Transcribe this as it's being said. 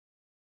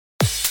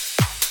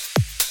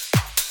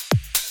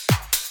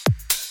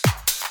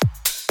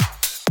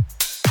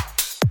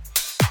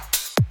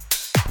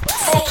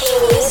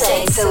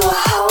to a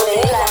whole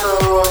new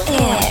level.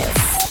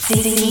 It's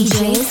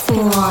DJ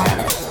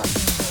Swan.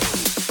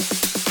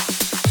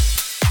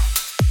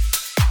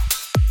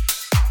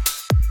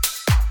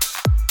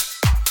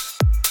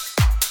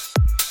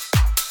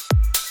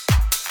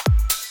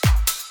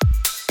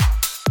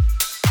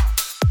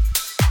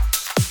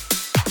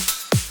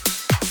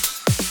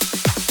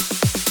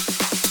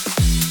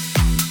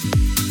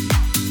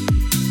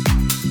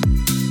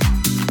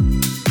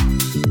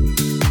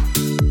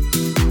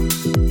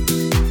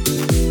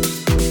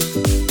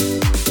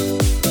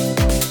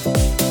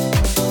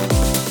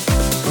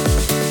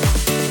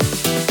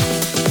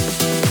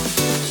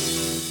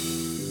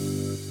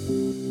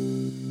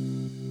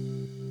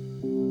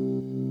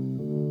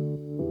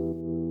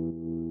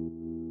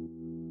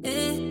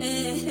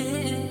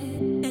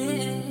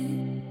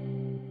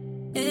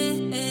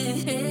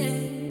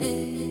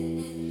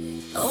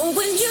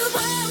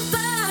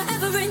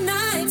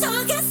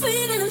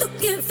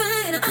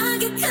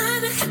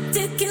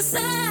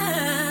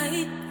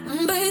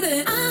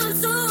 Baby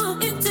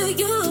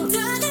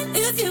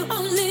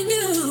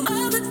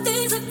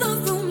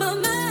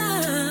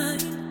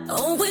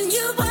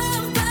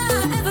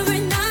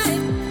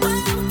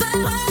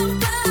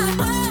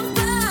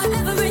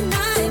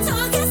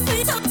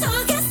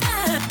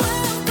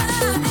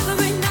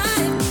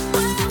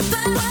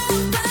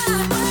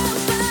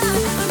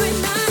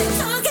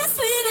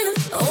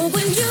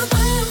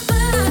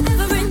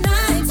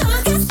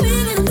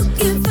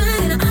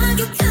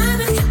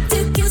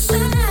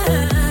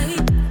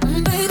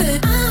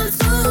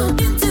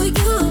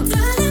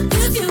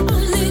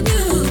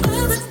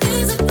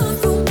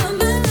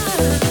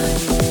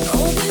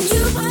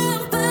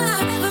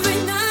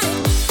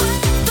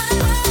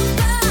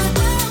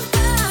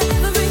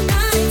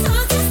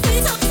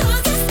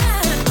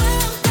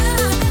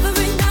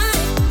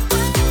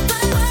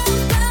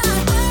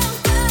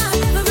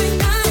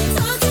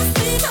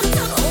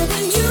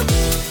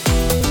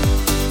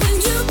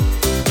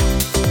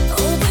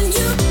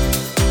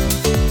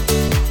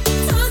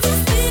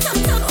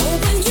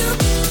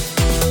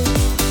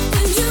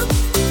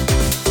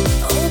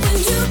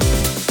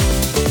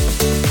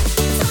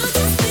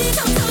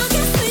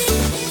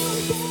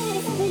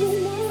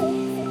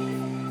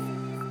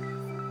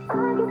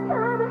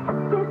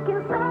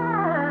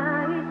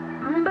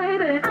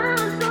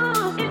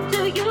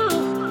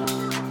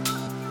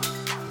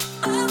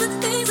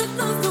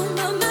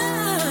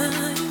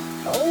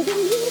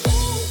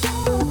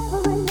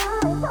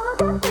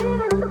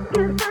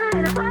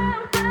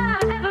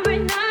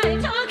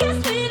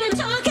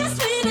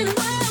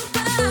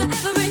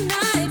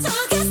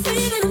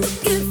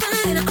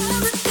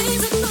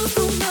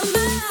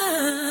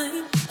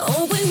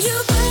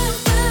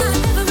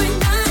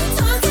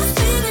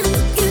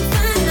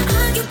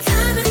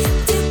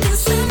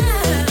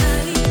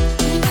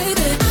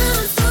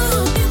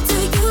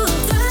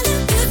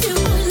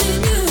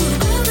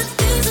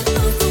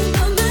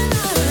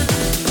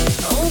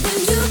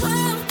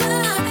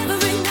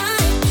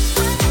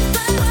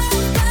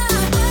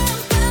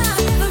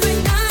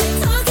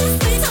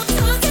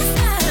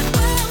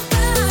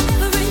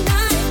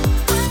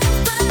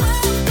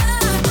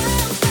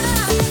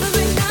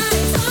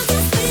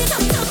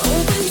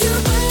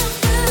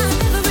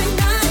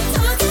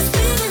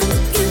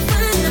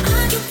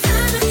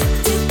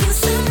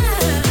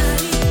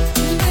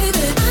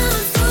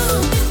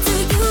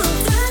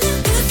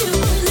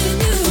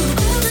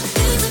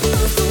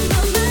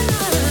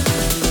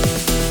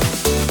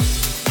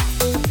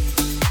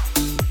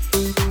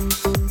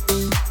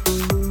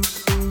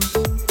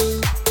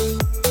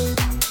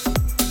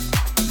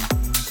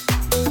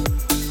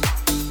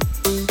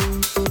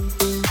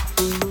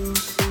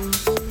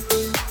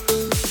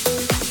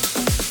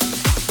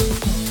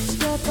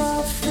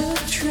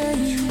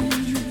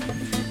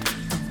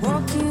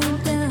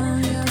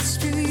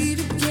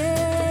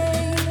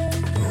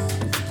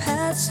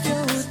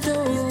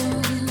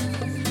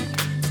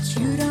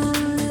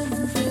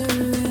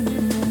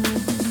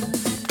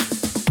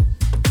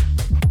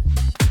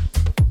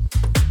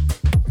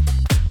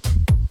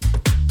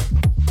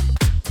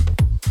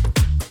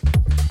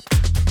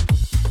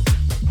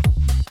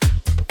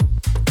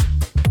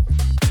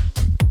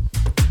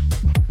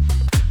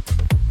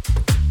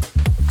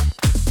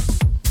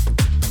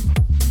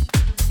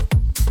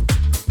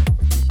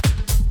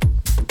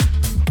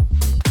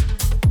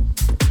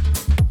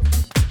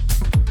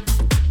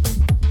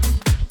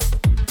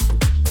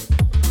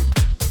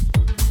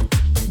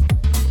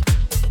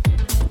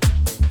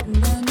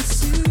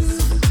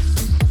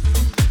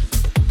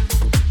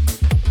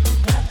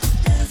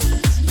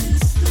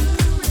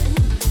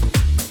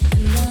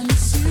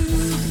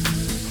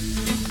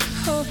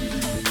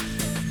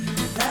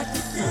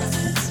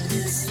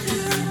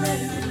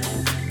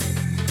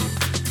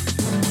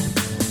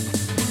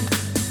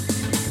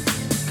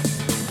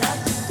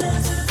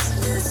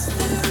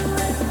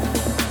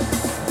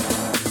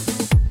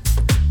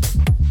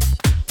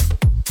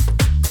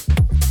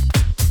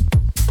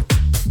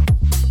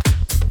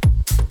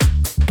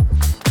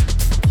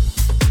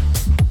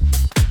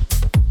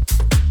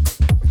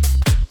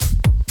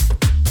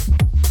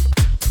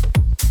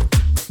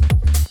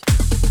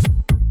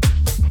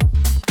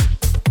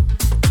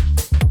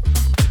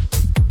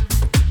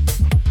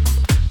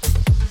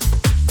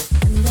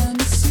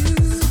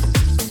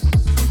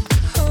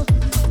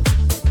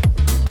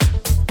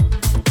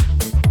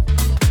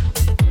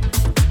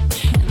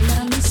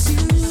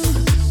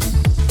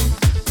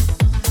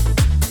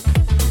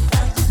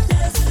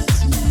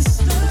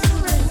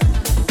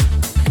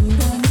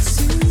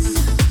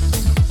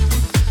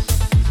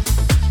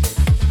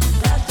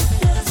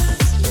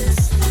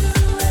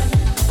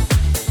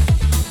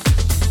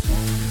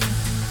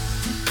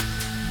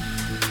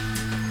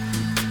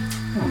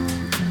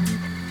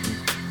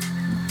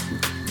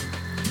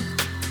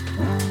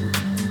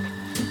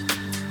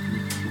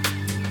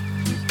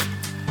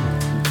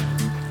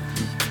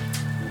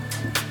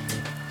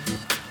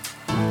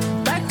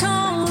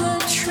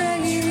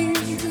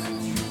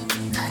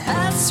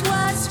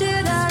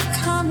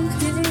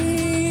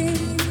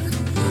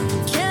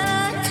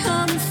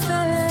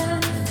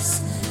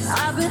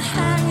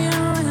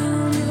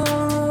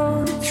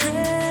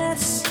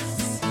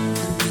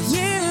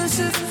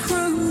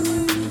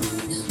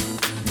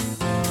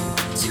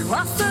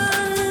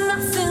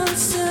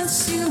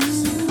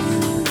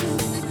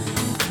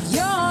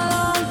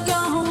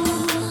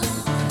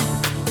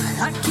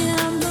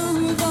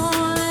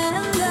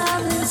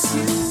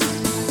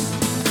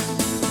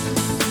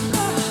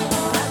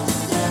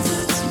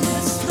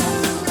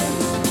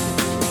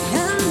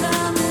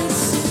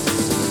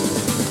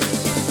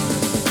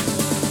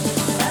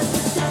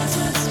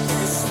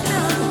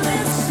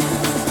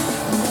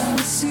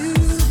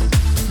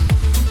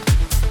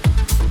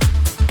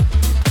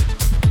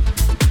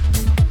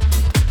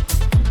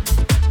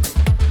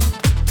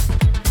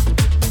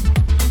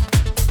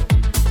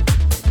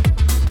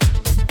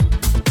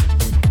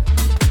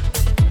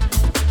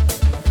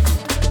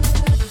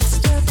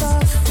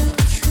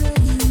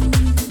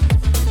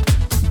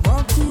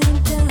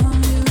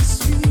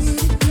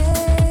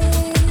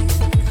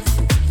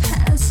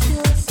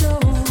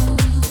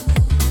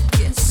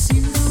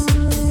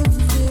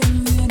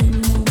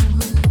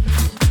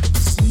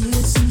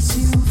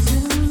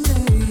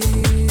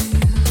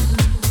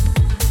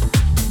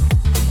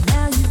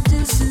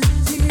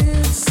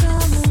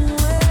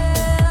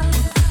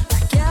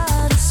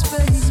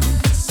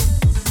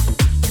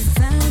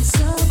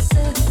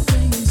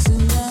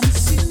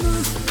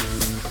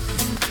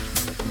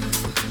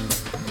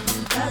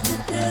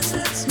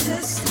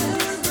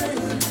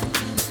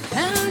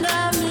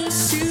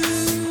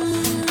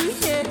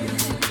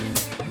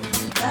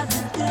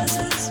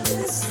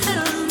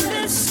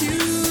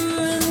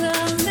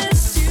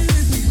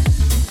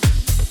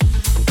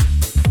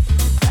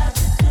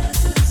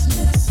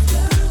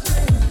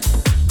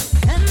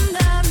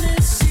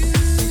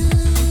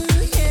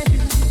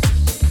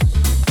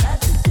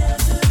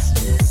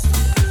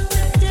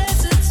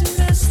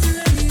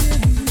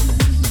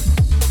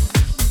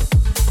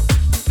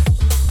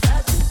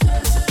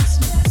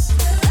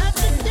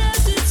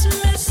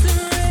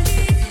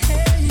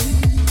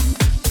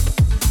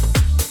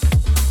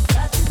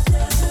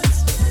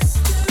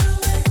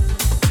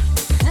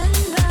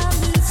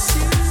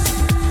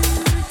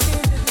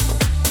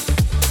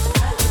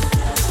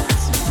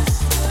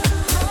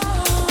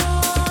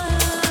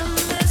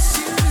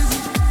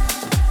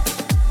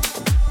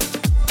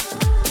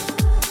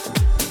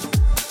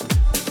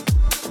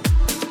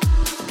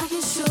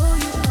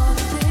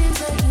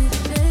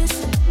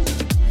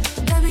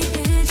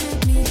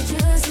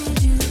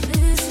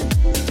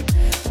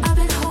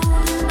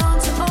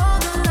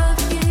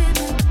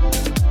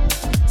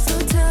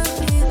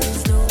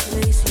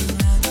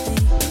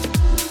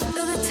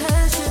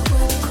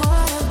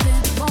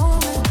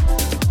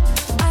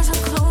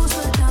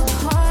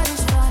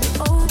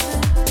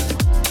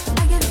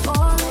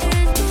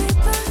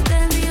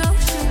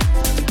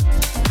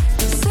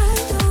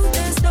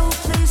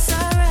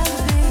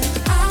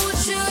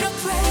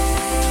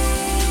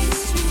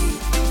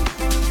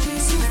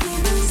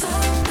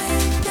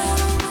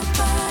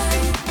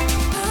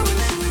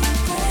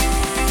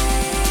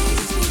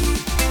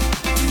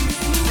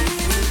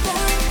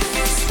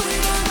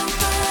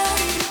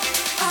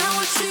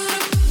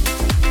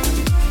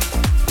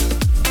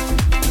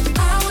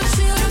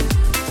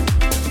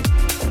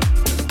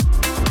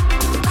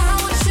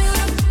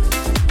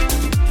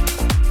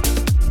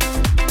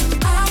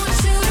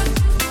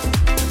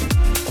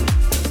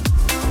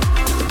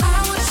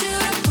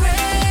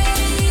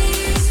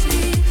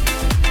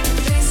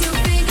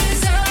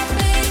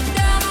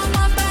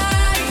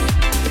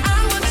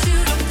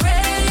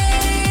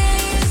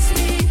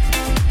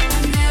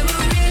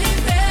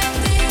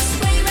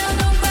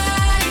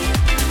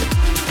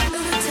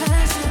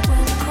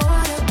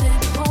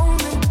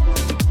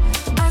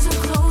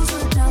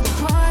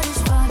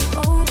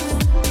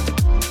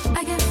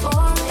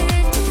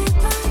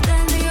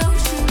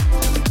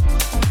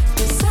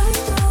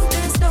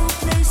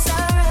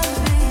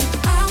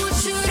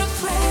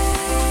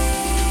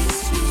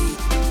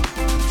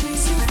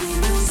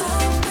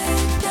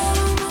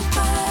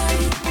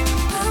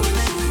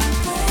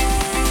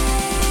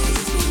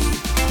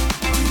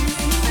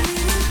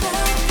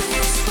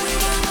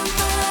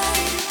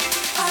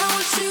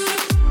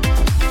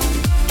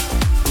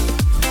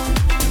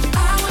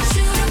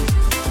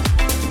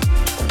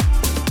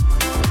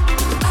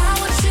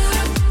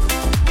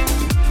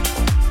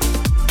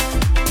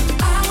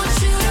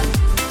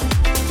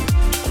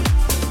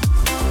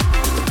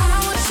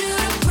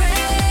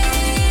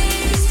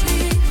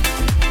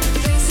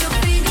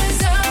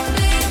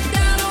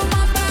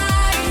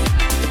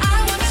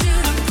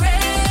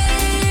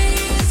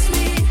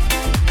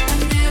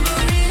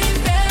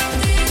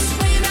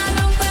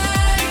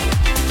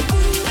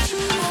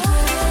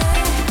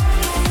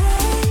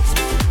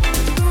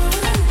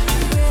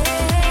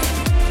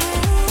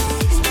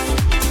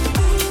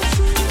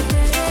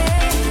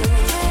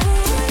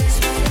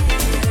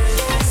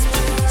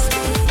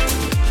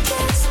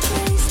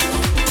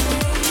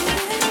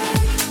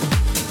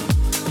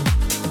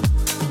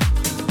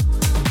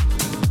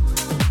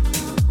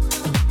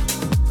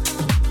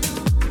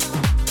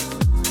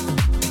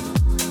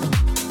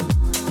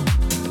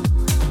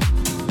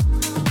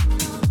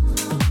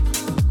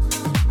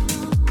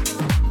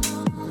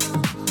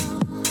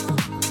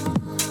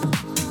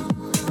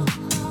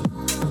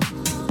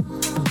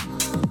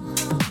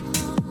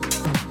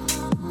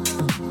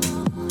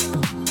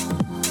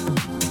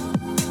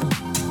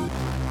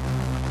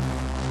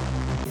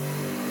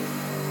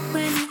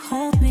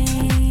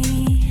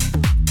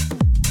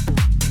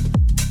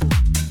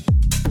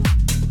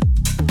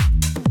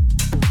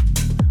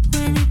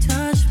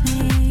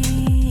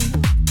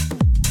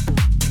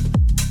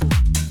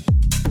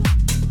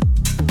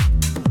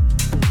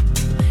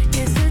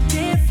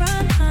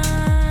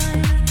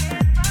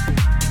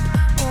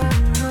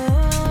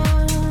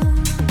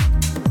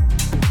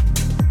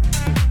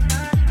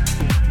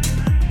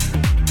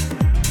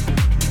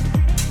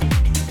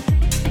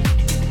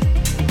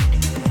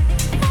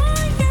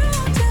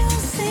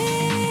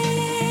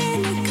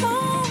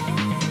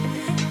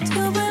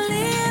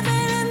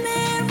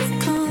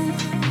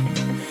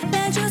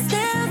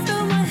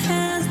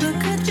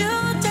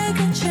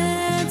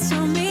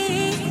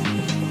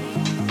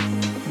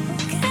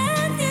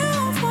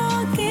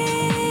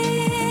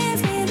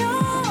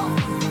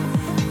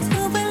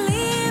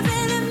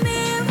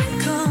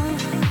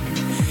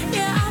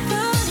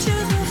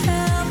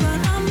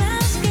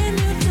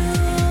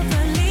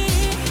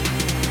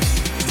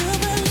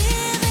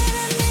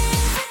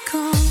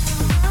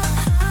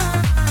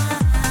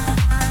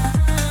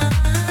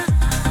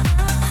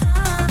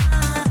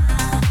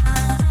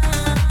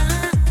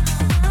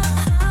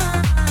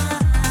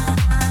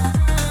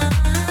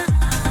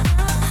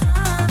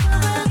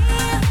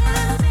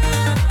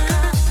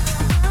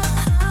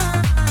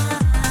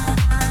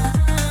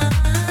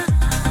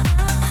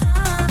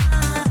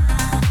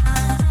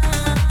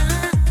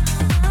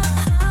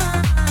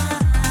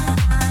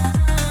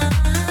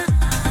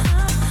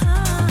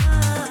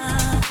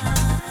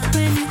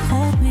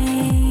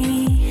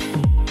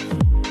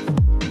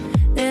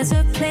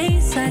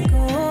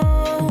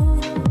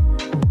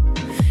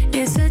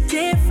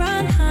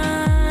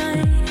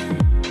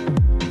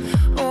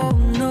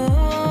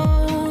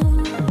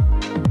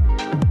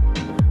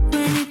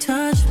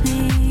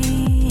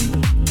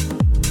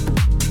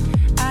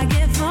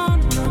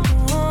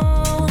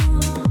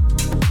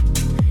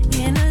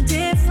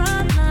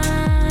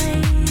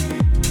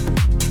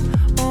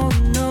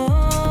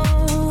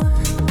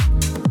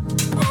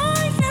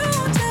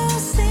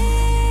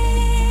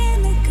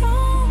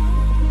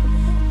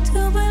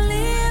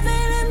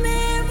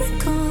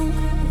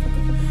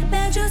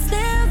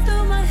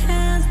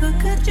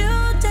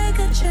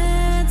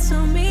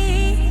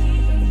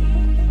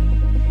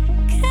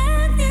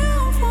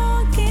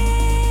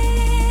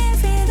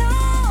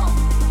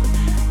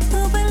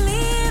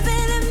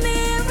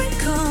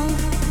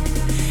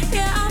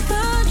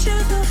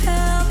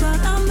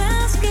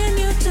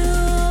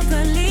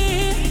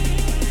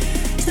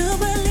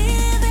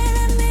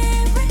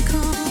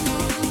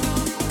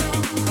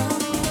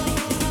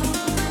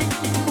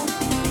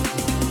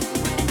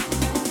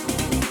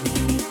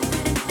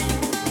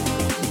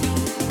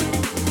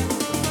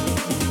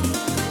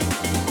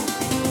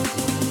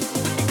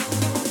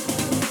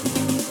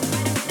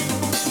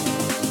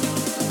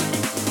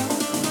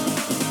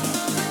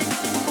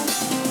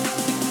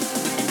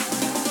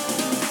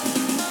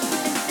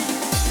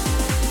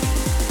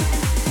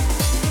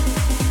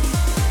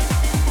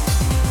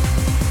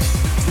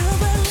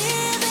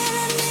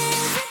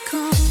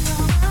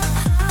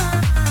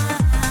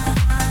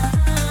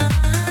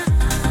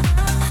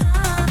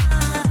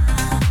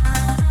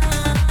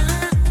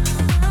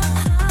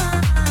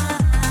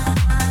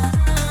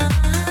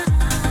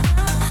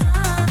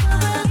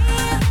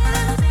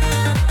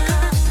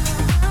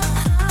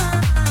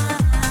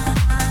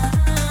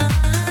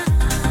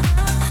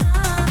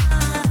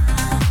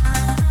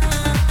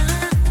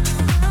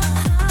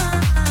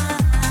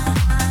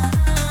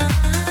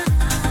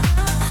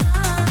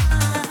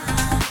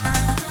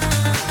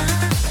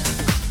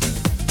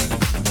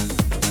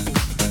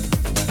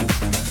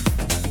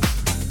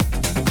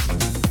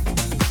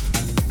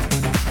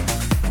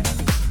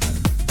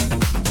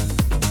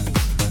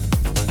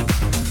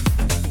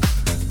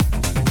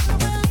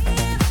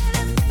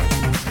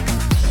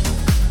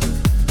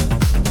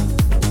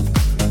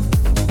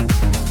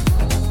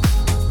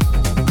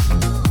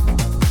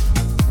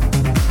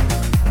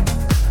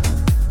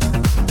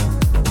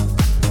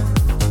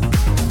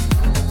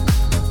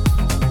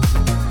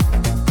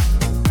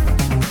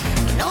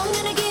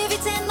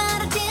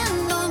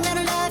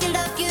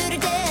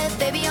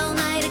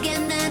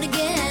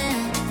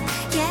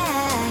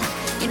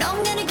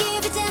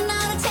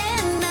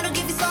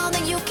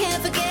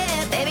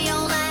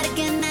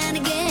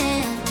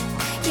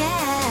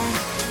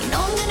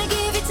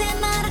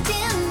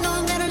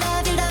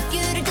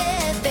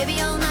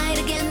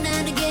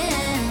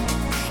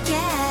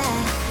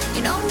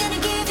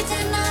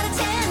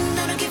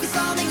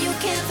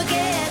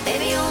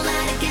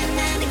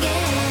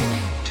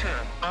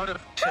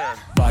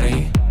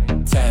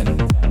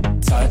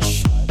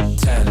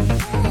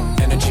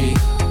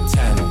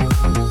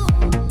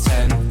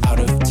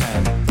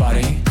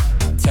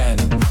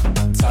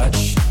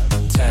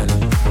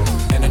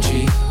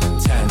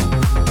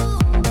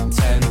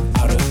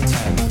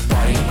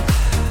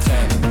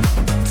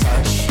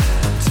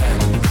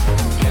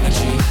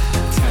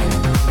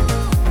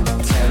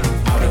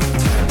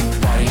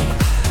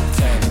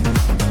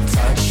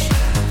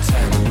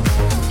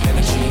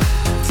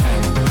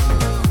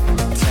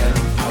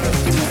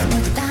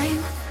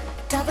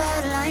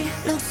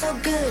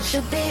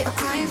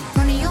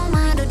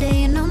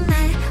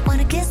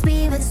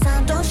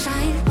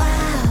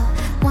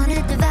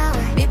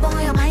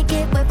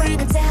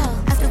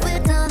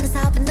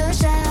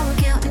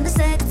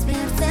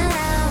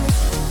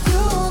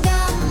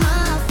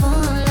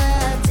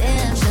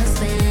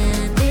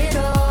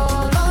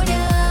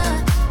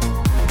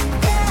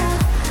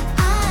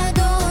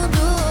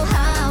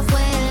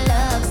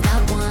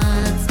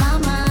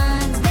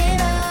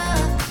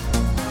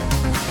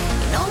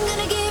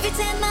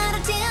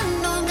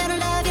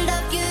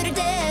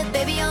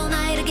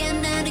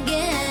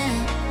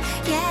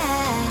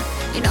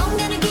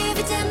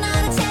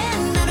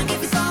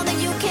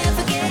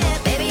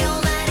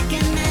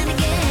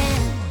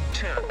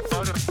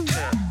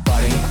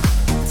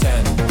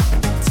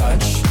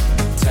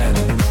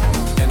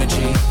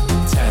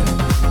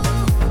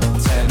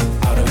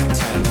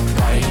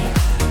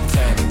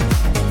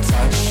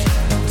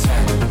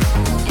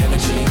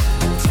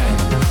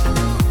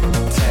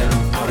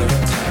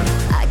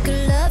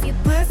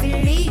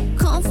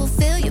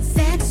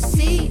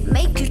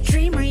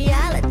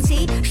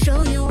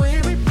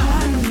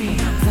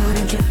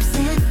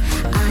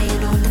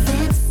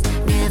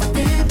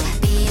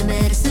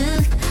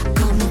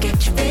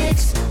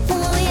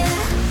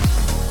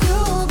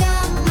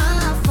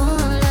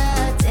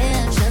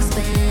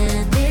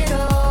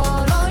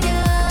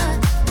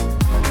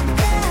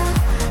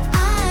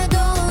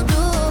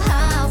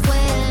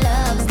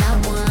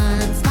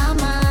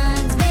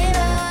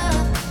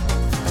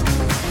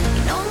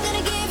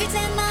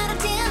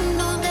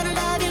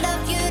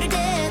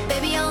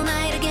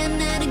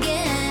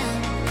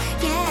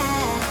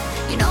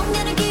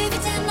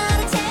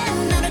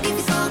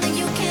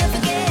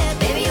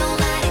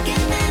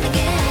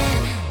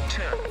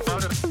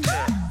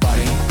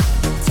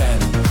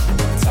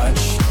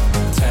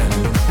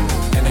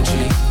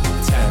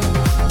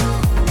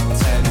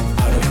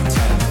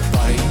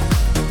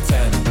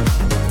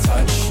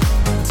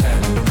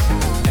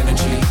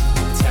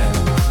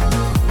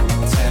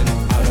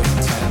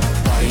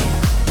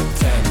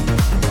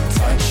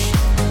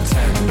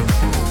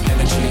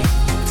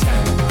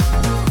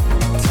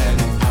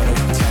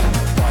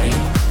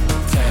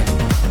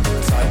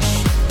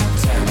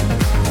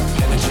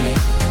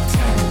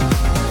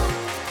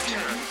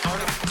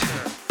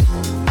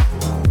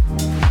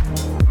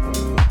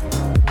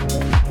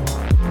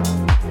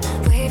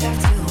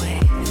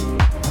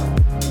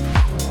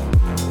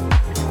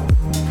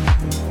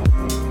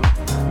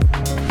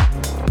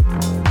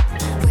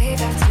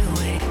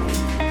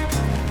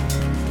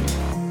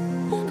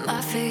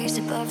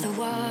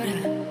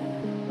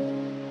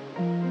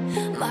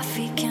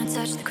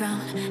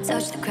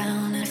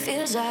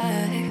feels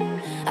like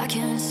I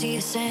can see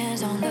the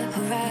sands on the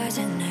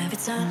horizon. Every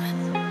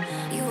time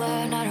you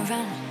are not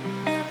around,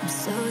 I'm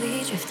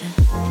slowly drifting,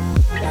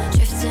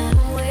 drifting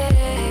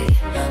away.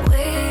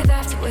 Wave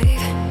after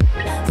wave,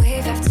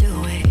 wave after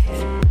wave.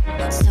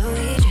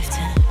 Slowly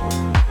drifting,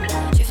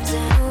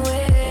 drifting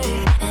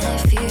away. And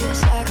it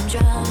feels like I'm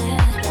drowning,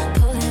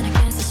 pulling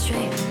against the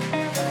stream,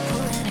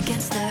 pulling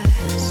against the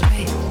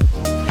stream.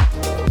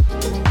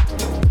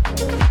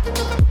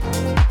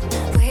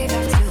 Wave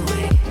after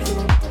wave,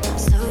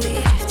 slowly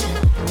drifting.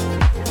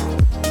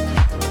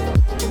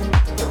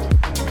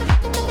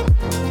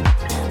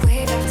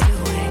 Wave after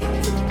wave,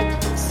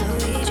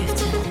 slowly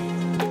drifting.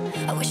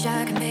 I wish I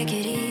could make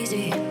it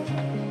easy,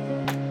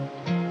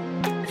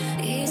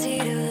 easy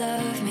to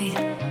love me.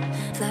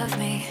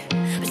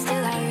 But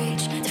still I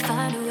reach to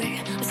find a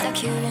way. I'm stuck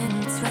here in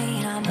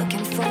between. I'm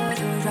looking for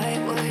the right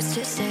words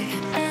to say.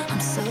 I'm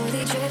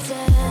slowly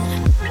drifting,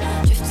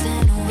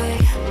 drifting away.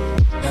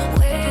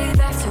 Wave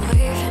after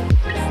wave,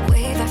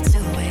 wave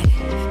after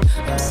wave.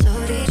 I'm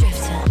slowly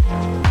drifting,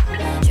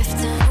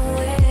 drifting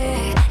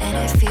away. And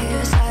it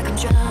feels like I'm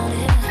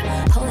drowning,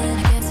 pulling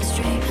against the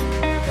stream,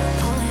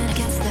 pulling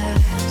against the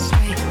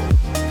stream.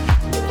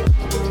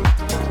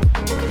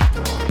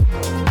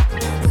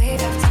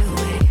 Wave after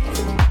wave,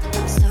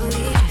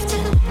 slowly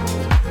drifting.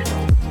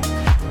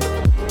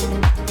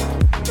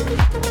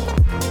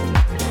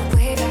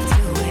 Wave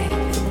after wave,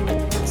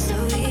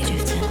 slowly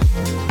drifting.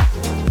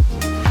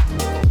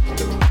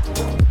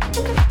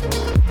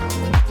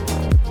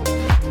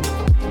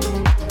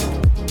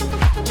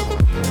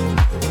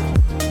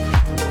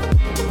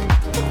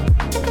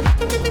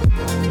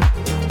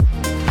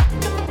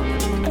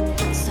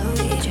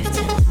 Slowly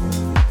drifting.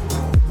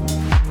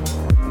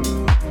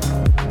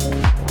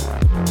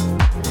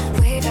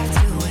 Wave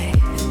after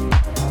wave.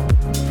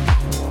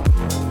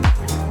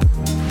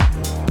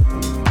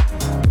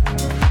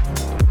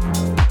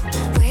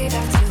 Wave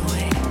after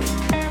wave.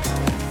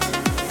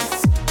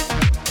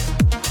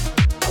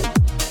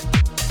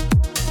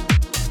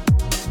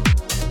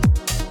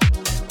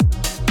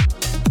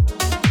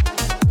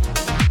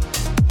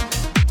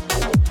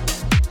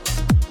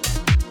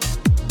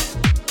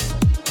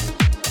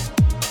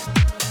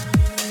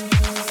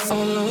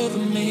 All over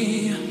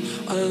me,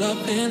 all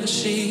up in the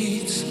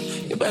sheets.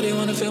 Your body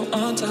wanna feel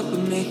on top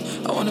of me.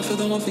 I wanna feel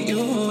the one for you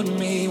holding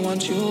me.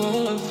 Want you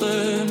all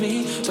over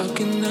me,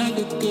 talking like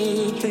a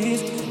good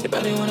please. Your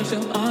body wanna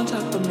feel on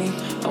top of me.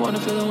 I wanna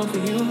feel the one for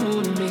you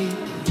holding me.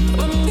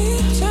 With me,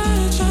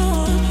 touch, I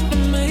wanna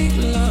make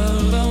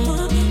love. I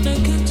wanna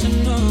get to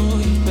know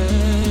you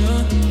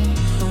better.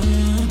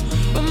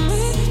 With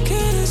me,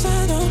 kiss, I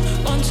don't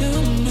want to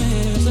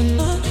miss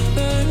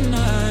another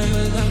night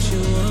without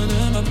you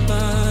under my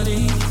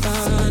body,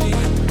 body,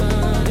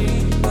 body,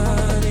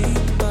 body,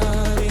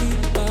 body,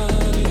 body,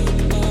 body,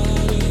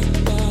 body,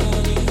 body,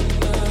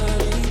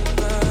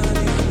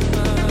 body,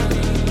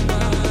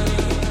 body,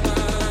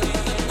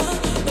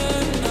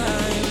 another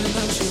night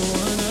without you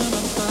under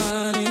my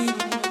body.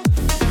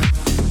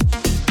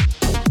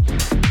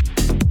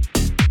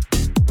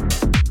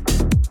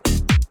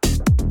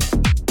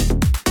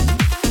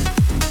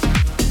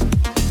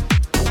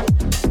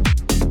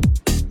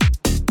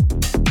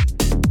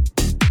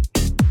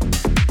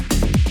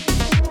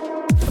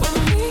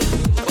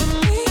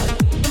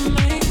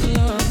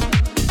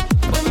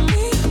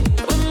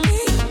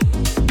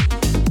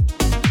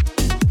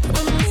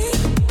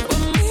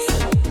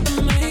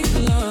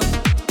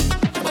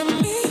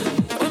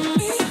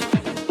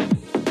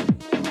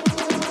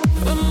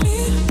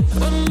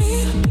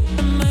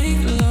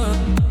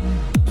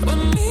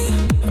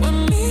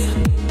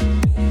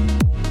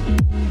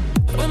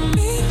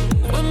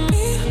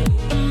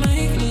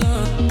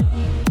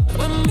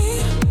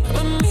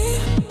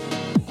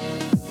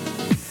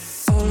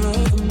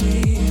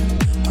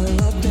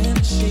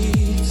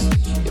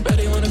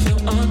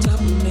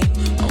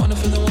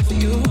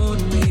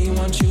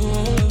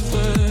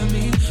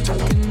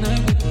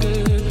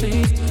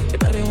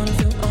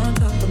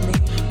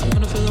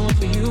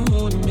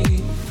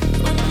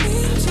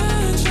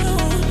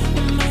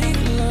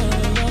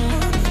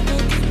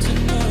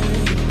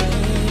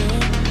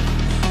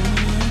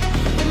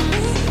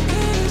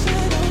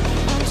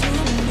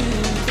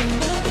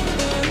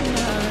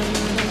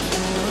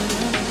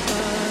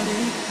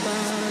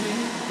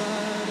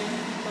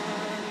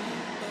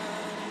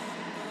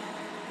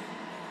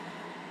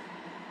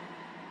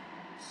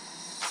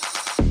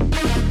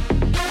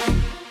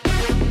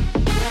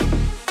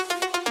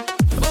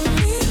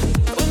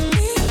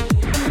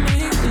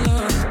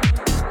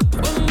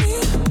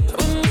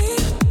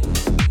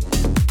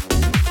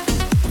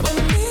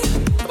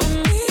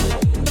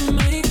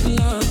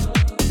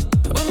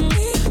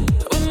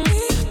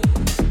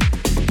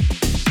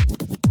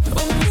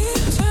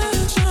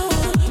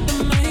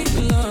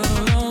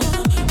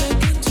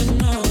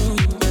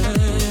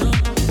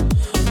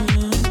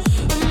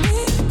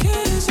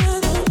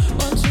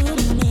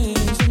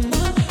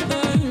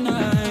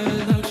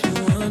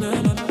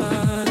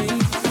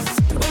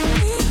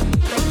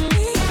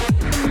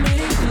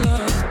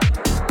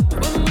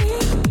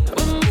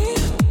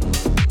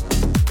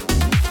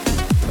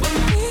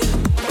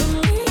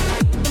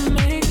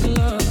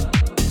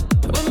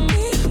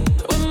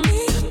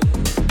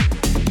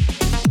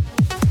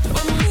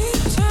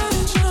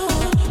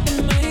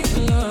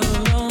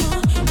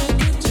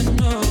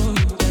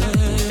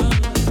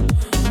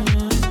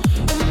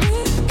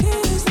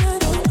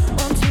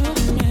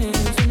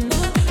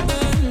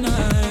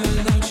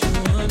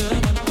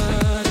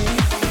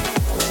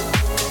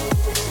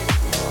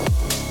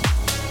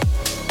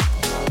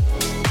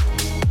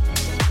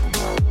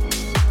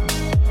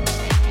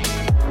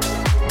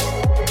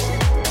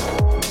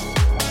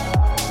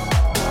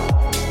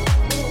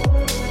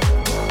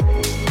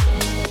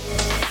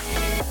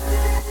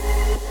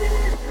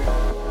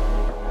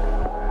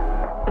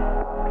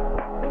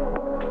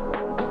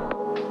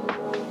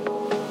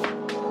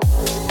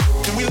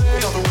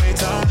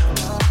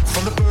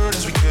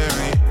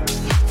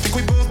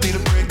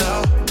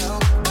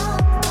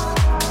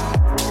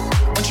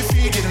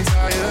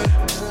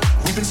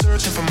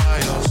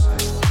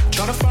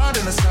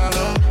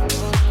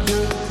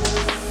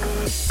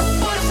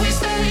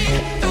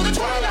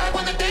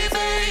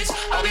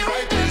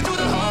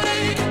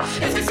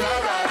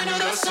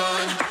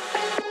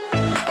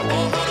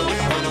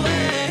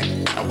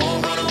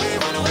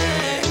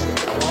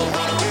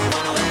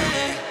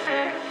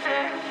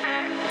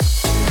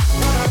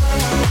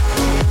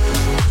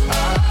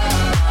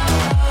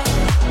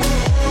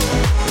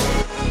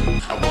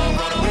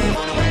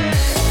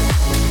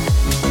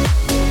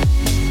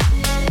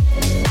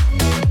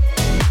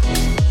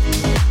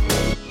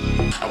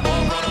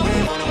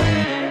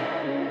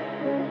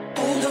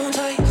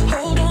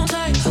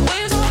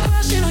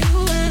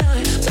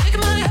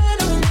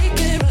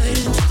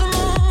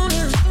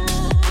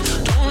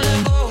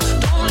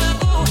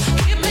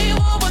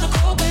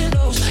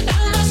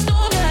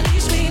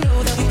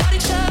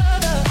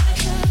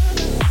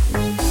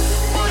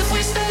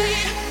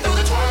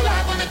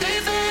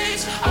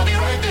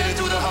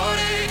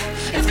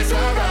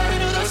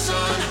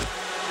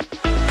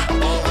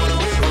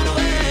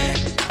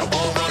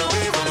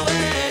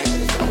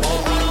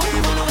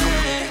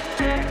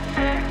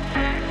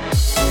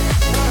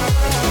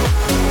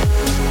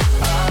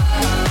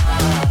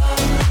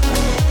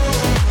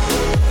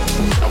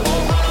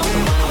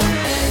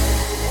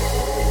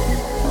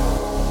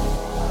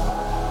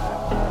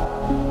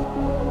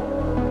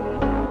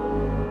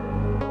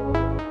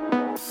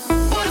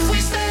 What if we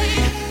stay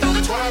through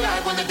the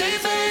twilight when the day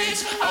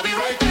fades? I'll be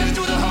right there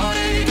through the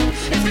heartache.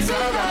 If we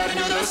fly right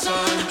into the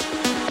sun,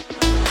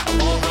 I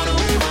won't run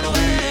away, run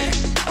away.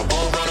 I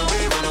won't run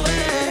away, run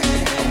away.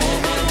 I won't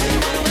run away,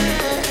 run away.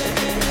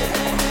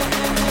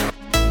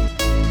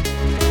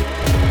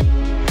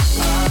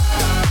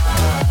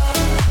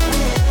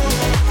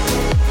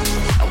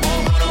 I won't run away, run away. I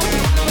won't run away,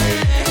 run away.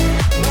 I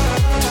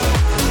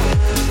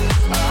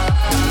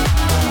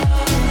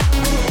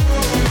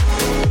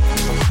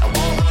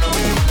won't run away, run away. I won't run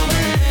away, run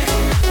away.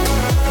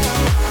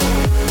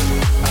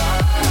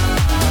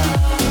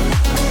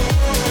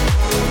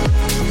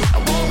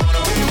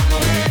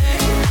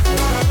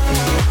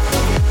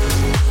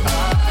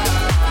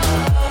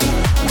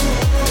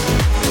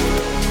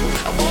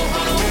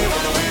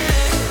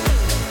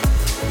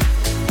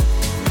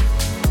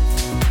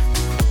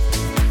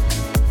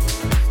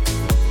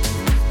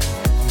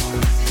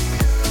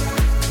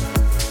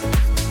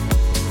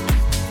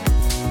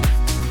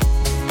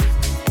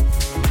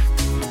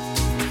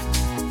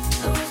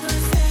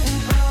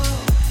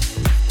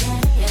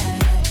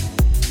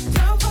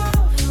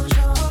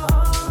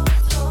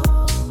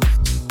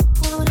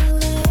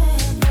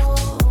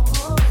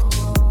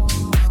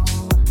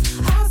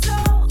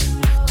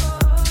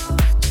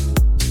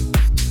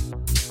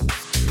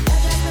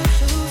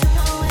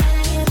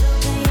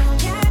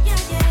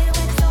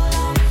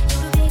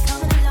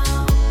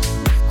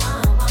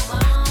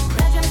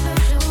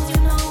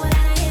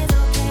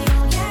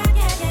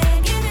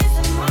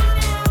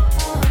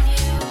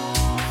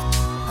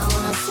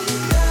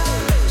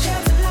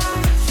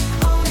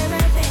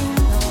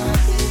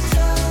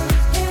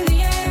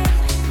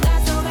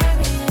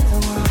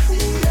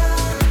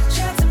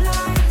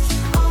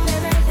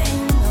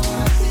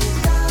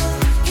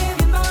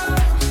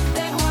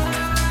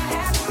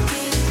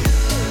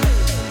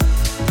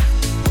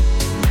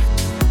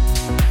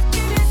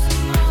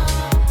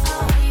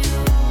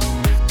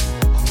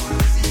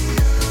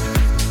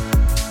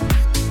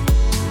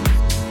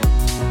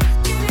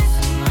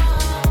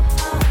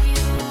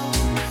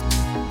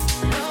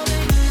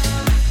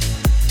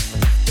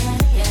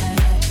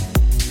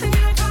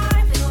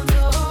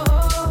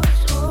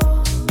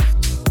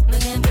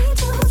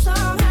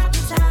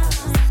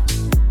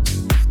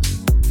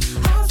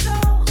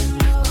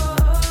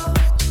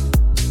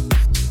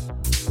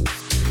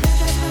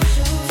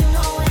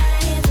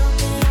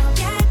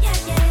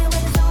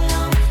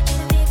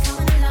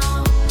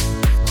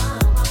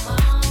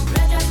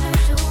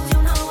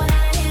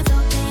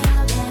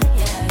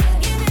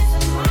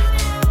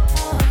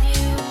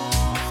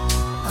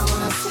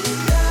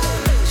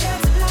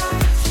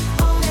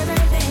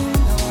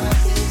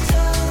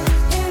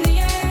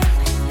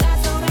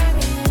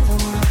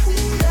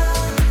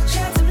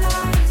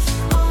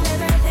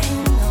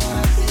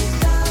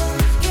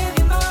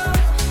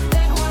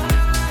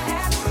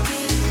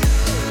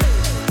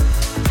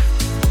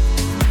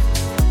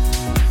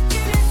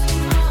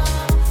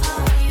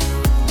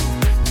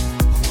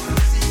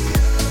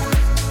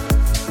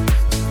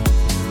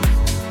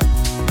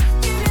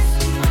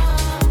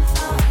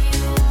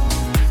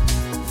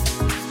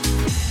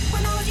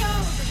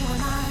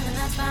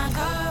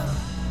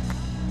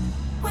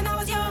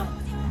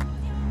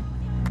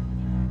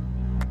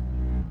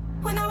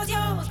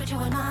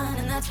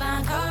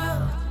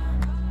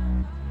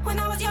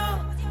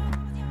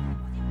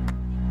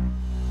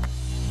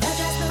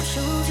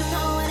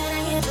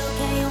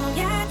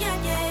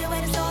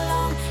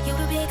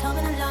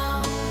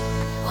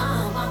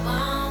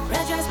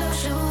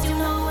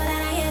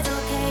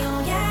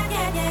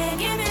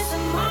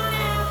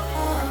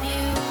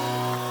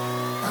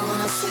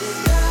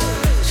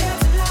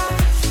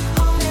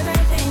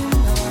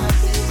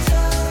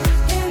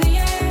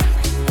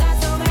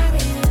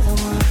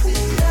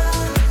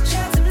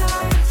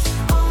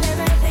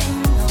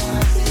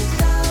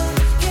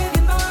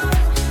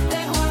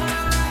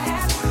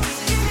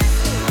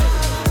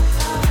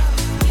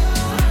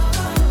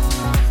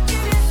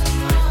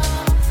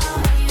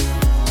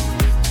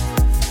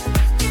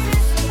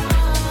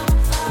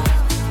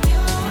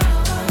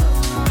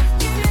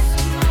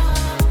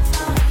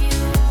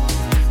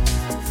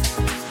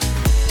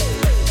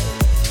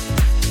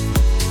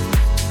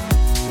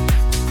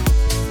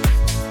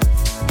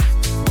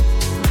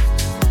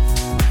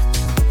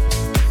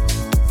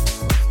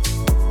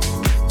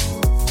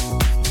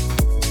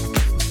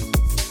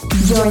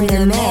 You're in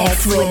the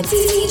mix with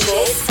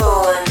DJ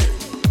Spawn.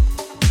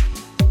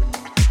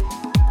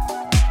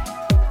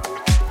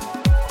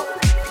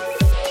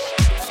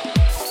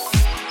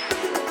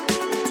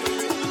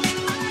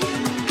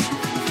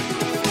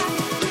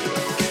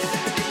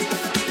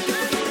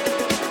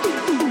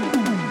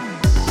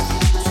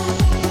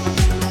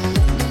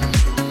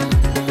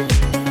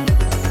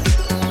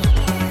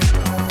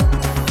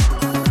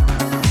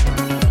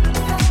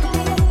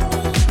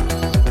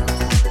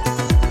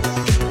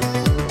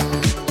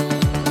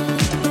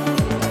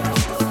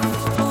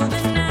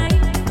 Overnight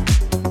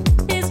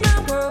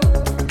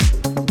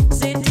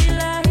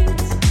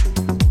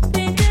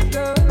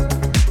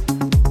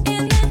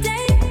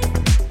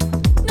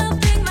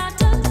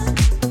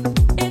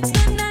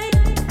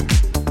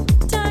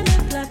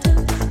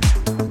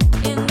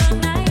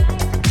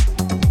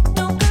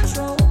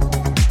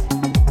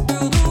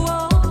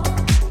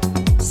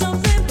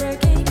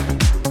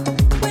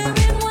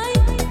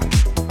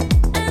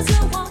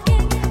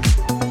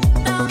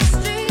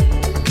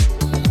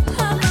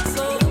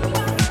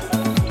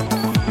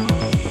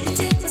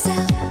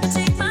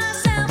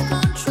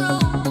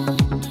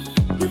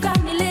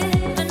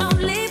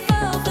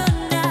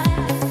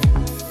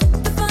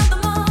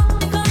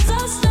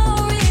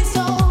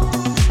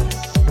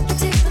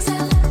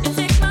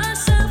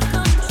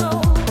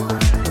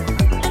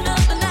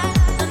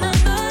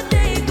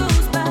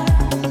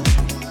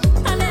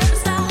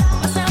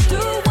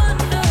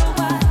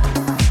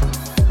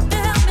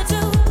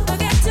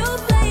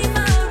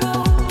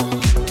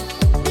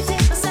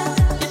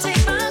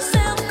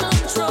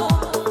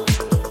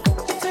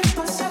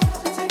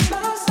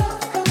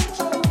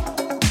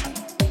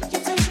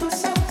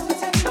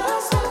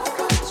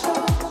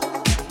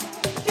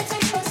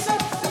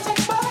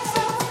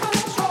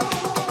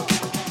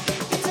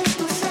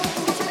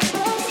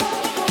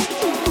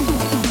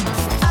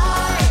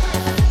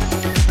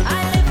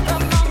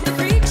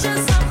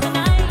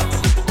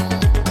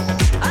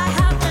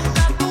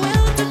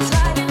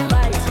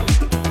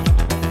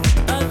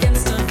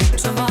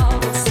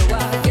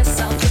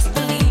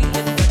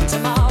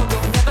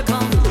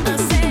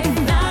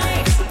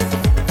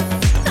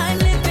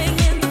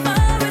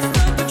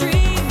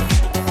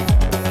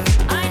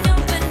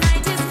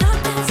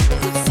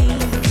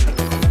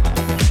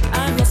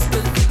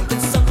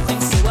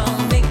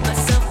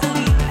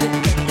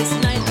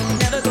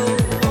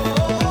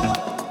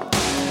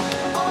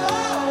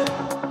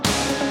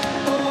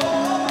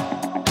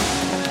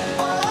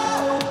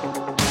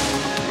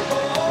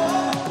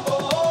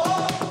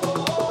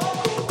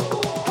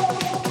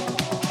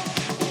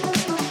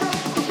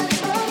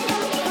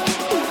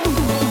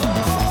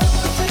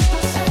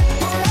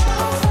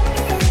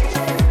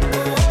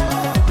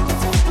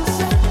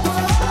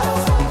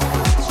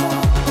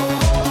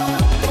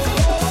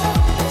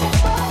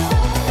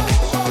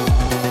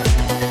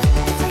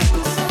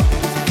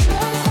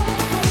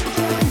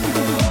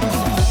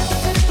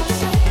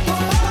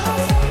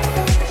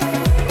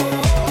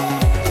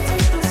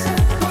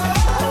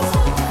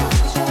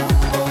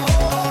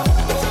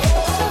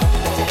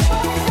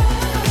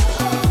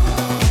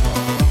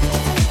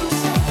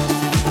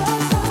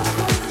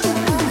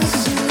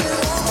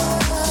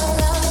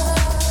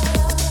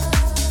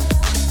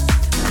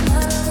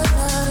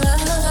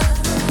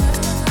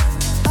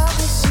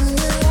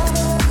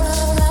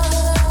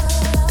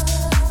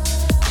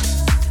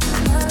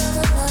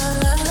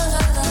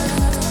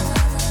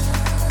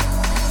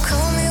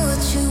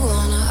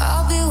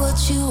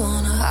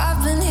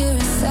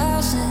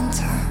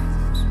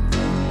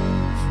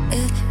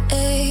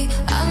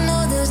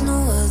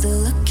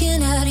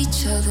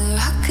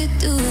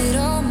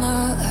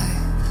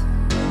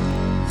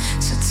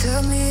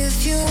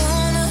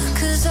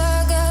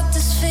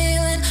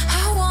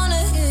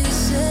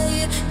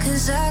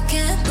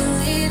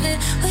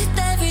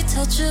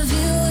touch of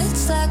you,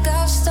 it's like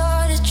I've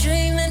started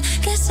dreaming.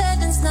 Guess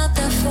heaven's not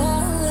that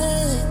far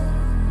away.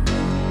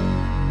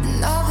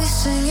 And I'll be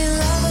singing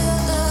la la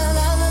la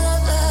la la la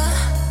la.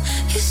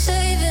 You're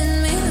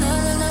saving me la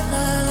la la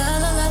la la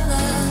la la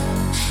la.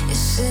 You're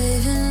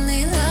saving me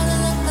la la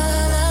la la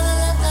la la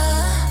la la.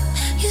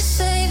 You're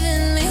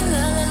saving me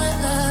la la la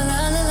la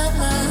la la la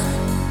la.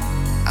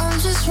 I'm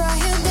just right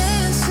here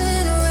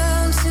dancing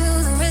around to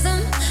the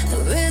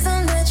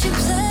rhythm that you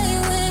play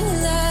when you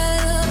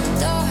light up the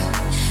dark.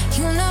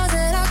 You know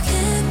that I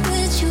can't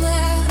quit you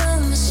out of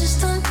my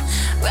system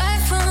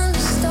right from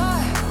the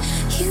start.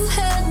 You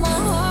had my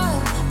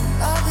heart,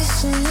 I'll be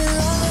singing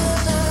la la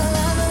la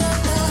la la la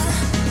la.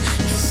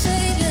 You're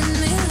saving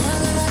me la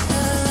la la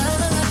la la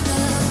la la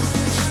la.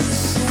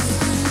 You're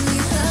saving me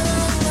la la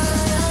la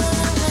la la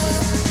la la.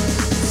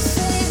 You're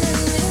saving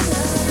me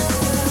la la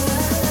la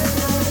la la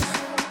la.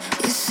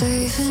 You're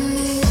saving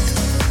me.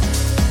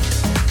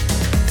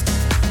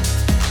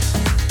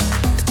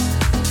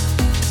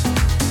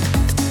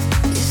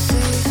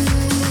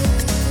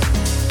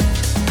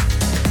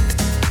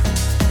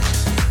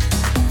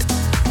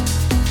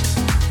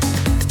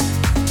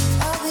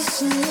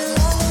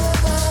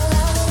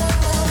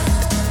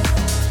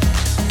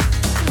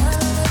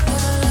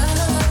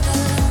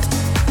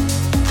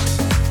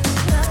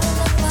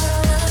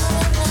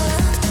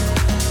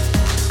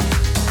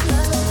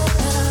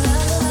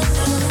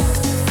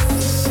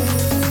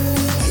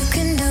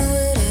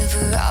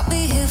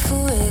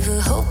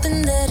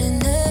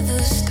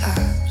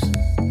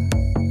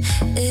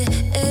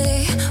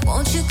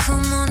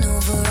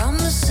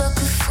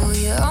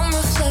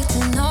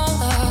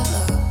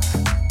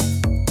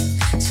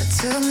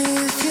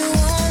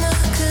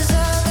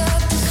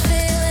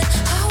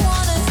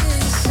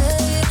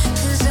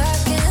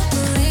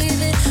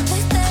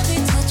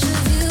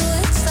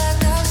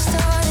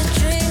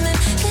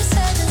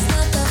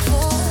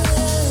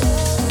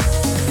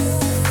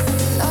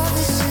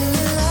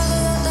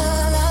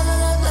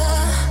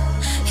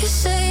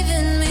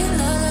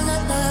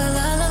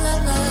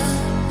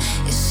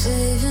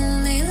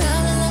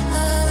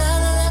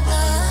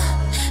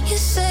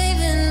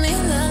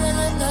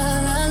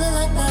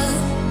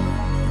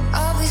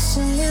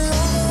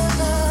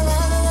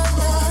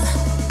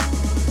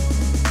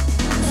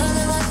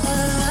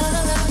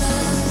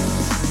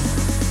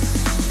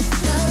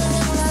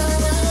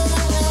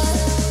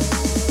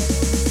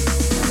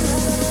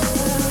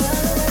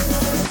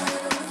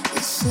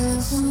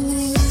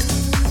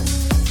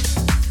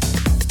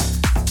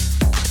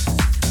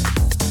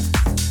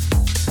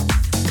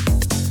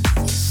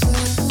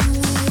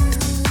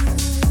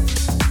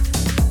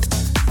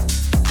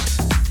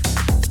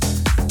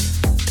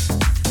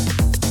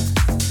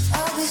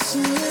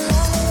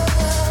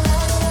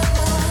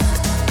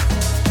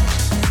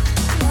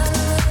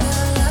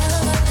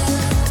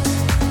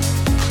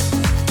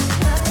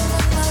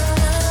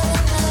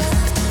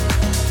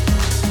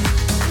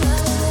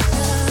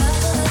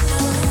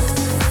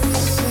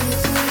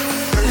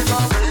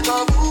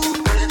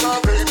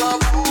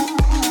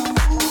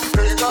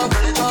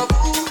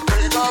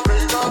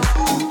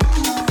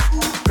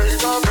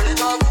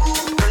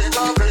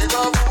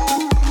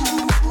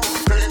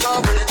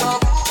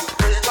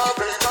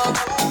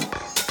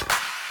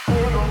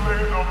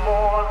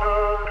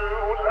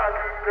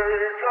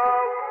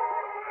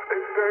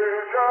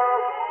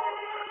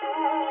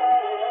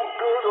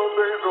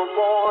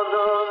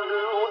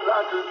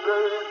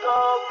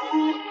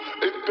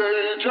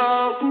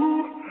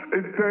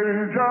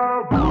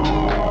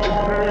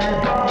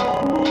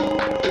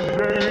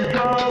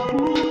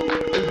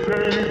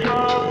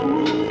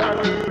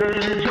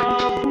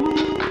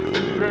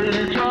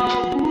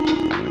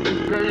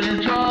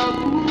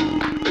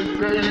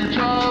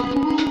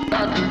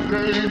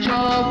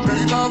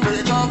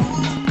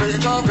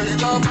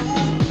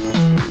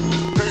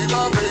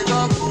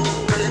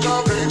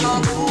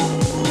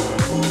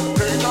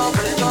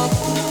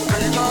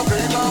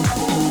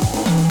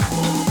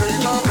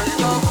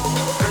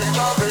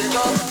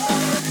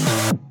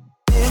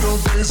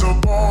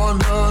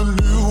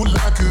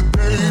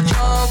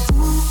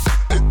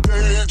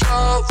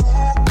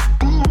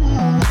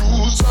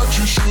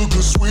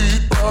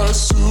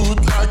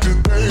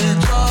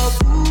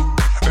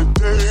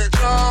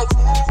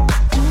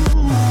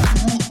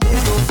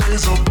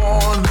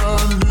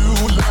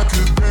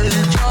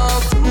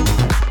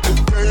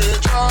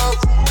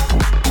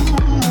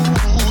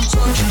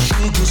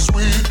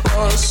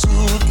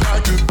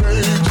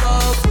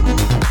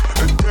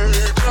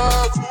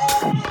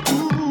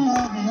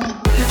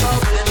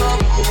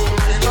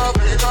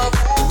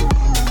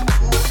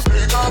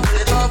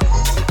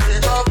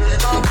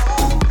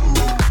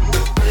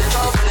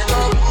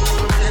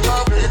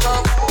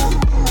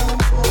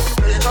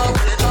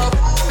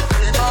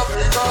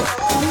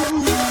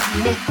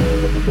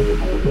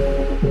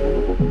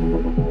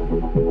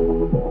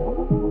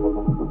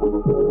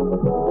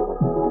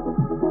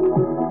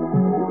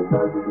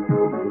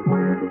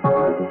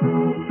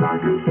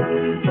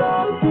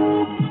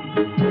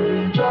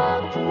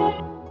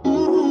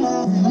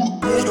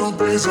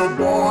 days are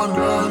born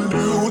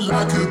anew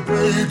like a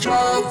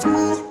deja vu,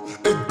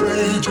 a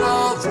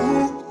deja vu.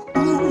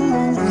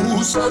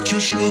 Ooh, such a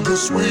sugar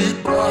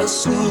sweet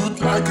pursuit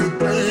like a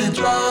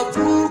deja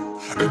vu,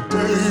 a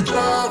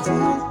deja vu.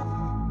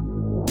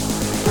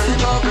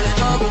 Deja,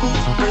 deja vu,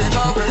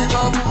 deja,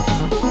 deja vu.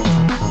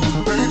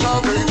 Deja,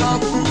 deja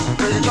vu,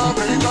 deja,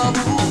 deja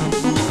vu.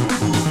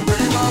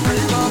 Deja,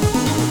 deja vu,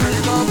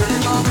 deja,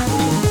 deja vu.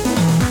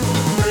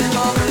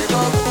 Deja,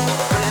 deja vu,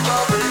 deja,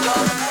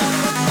 deja vu.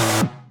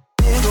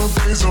 Little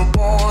days are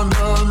born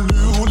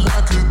anew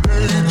like a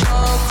deja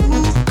vu.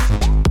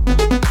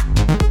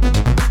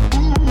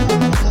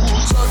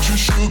 Such a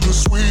sugar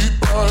sweet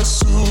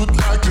pursuit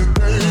like a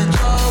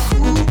deja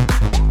vu.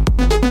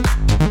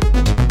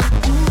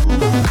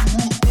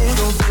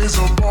 Little days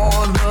are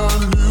born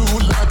anew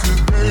like a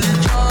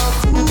deja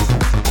vu.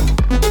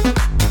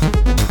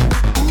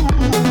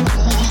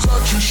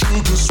 Such a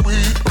sugar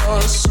sweet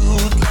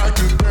pursuit like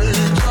a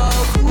deja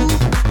vu.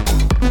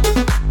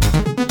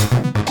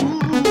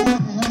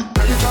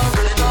 Deja,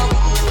 deja vu,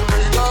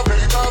 deja,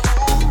 deja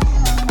vu.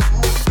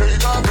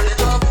 Deja,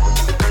 deja vu,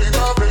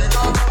 deja,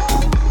 deja vu. Deja, deja vu, deja, deja vu.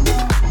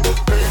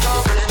 Deja,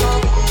 deja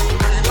vu,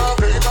 deja,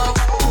 deja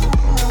vu.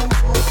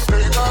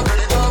 Deja,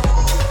 deja vu,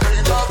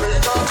 deja,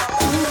 deja vu.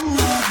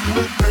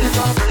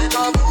 Deja,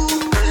 deja vu,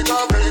 deja,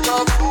 deja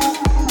vu.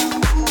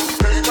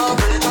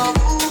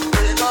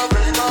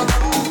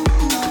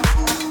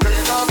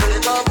 Deja,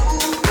 deja vu,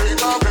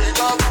 deja,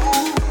 deja vu.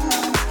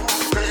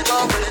 Deja,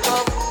 deja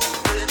vu,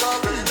 deja,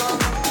 deja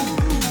vu.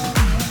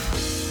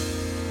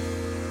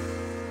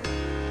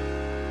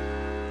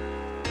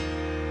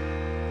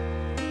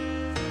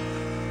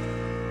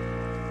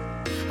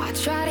 I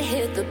try to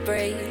hit the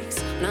brakes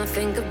when I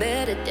think of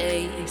better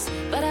days,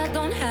 but I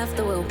don't have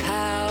the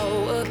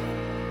willpower.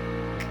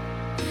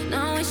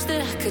 Now I wish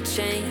that I could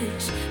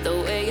change the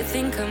way you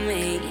think of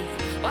me.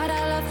 Why'd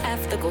our love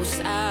have to go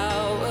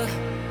sour?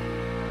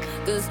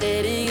 Cause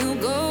letting you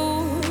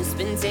go's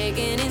been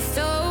taking its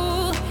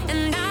toll,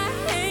 and I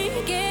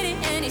ain't getting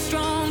any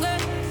stronger.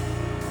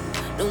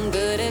 No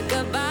good at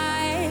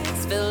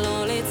goodbyes, feel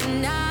lonely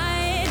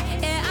tonight.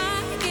 Yeah,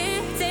 I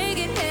can't take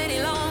it any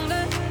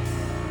longer.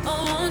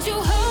 Oh, won't you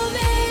hold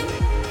me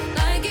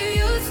like you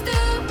used to?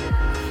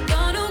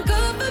 You're no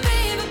good for me,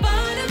 but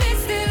part of me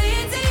still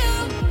into you.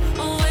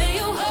 Oh, when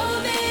you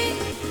hold me,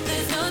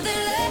 there's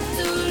nothing left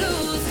to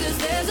lose. Cause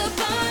there's a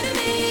part of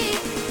me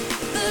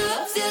that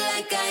loves you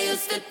like I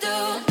used to do.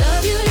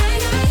 Love you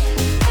like I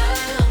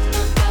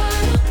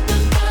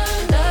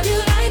love you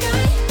like I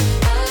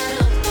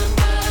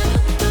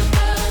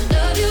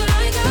love you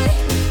like I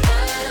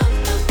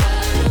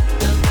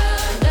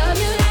love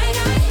you like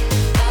I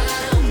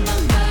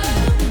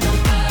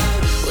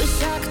wish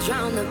I could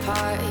drown the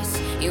parts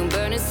you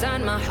burn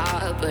inside my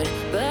heart, but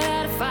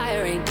out of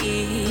fire ain't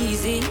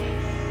easy.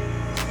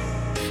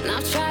 And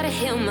I'll try to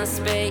heal my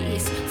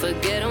space,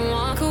 forget and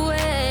walk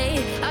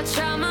away. I'll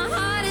try my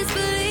hardest,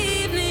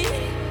 believe me.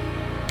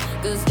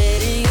 Cause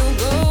letting you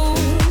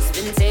go's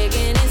been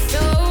taking its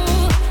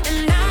toll,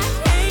 and I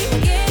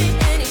ain't getting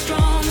any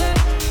stronger.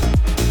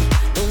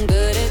 No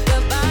good at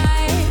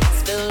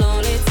goodbyes, feel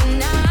lonely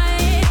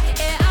tonight.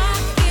 Yeah, I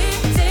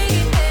can't take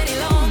it any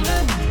longer.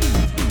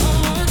 Oh,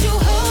 won't you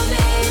hold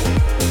me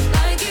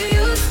like you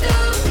used to?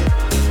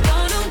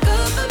 You're no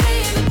good for me,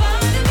 but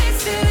part of me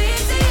still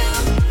into you.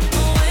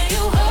 Oh, when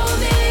you hold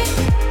me,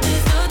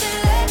 there's nothing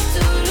left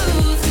to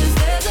lose. Cause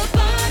there's a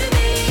part of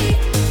me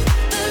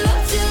that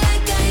loves you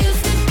like I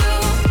used to do.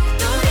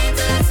 Don't need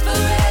to last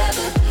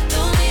forever,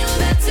 don't need all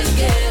that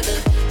together.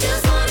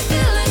 Just wanna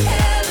feel like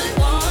heaven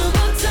one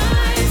more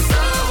time.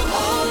 So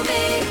hold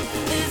me,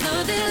 there's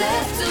nothing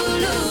left to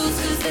lose.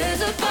 Cause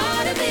there's a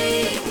part of me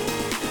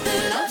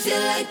that loves you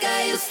like I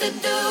used to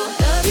do.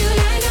 Love you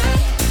like I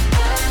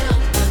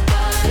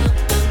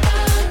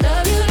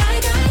love you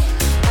like I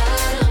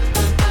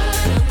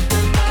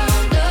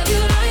love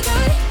you like I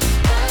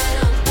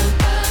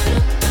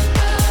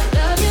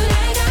love you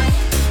like I.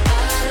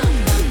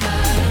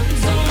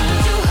 So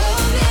won't you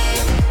hold me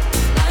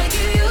like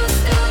you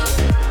used to?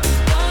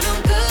 You're no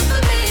good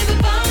for me, but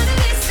part of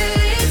me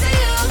still into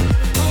you.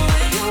 Oh,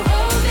 when you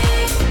hold me,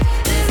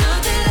 there's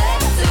nothing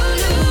left to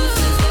lose.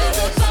 Cause there's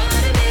a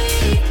part of me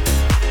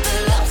that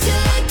loves you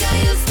like I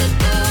used to do.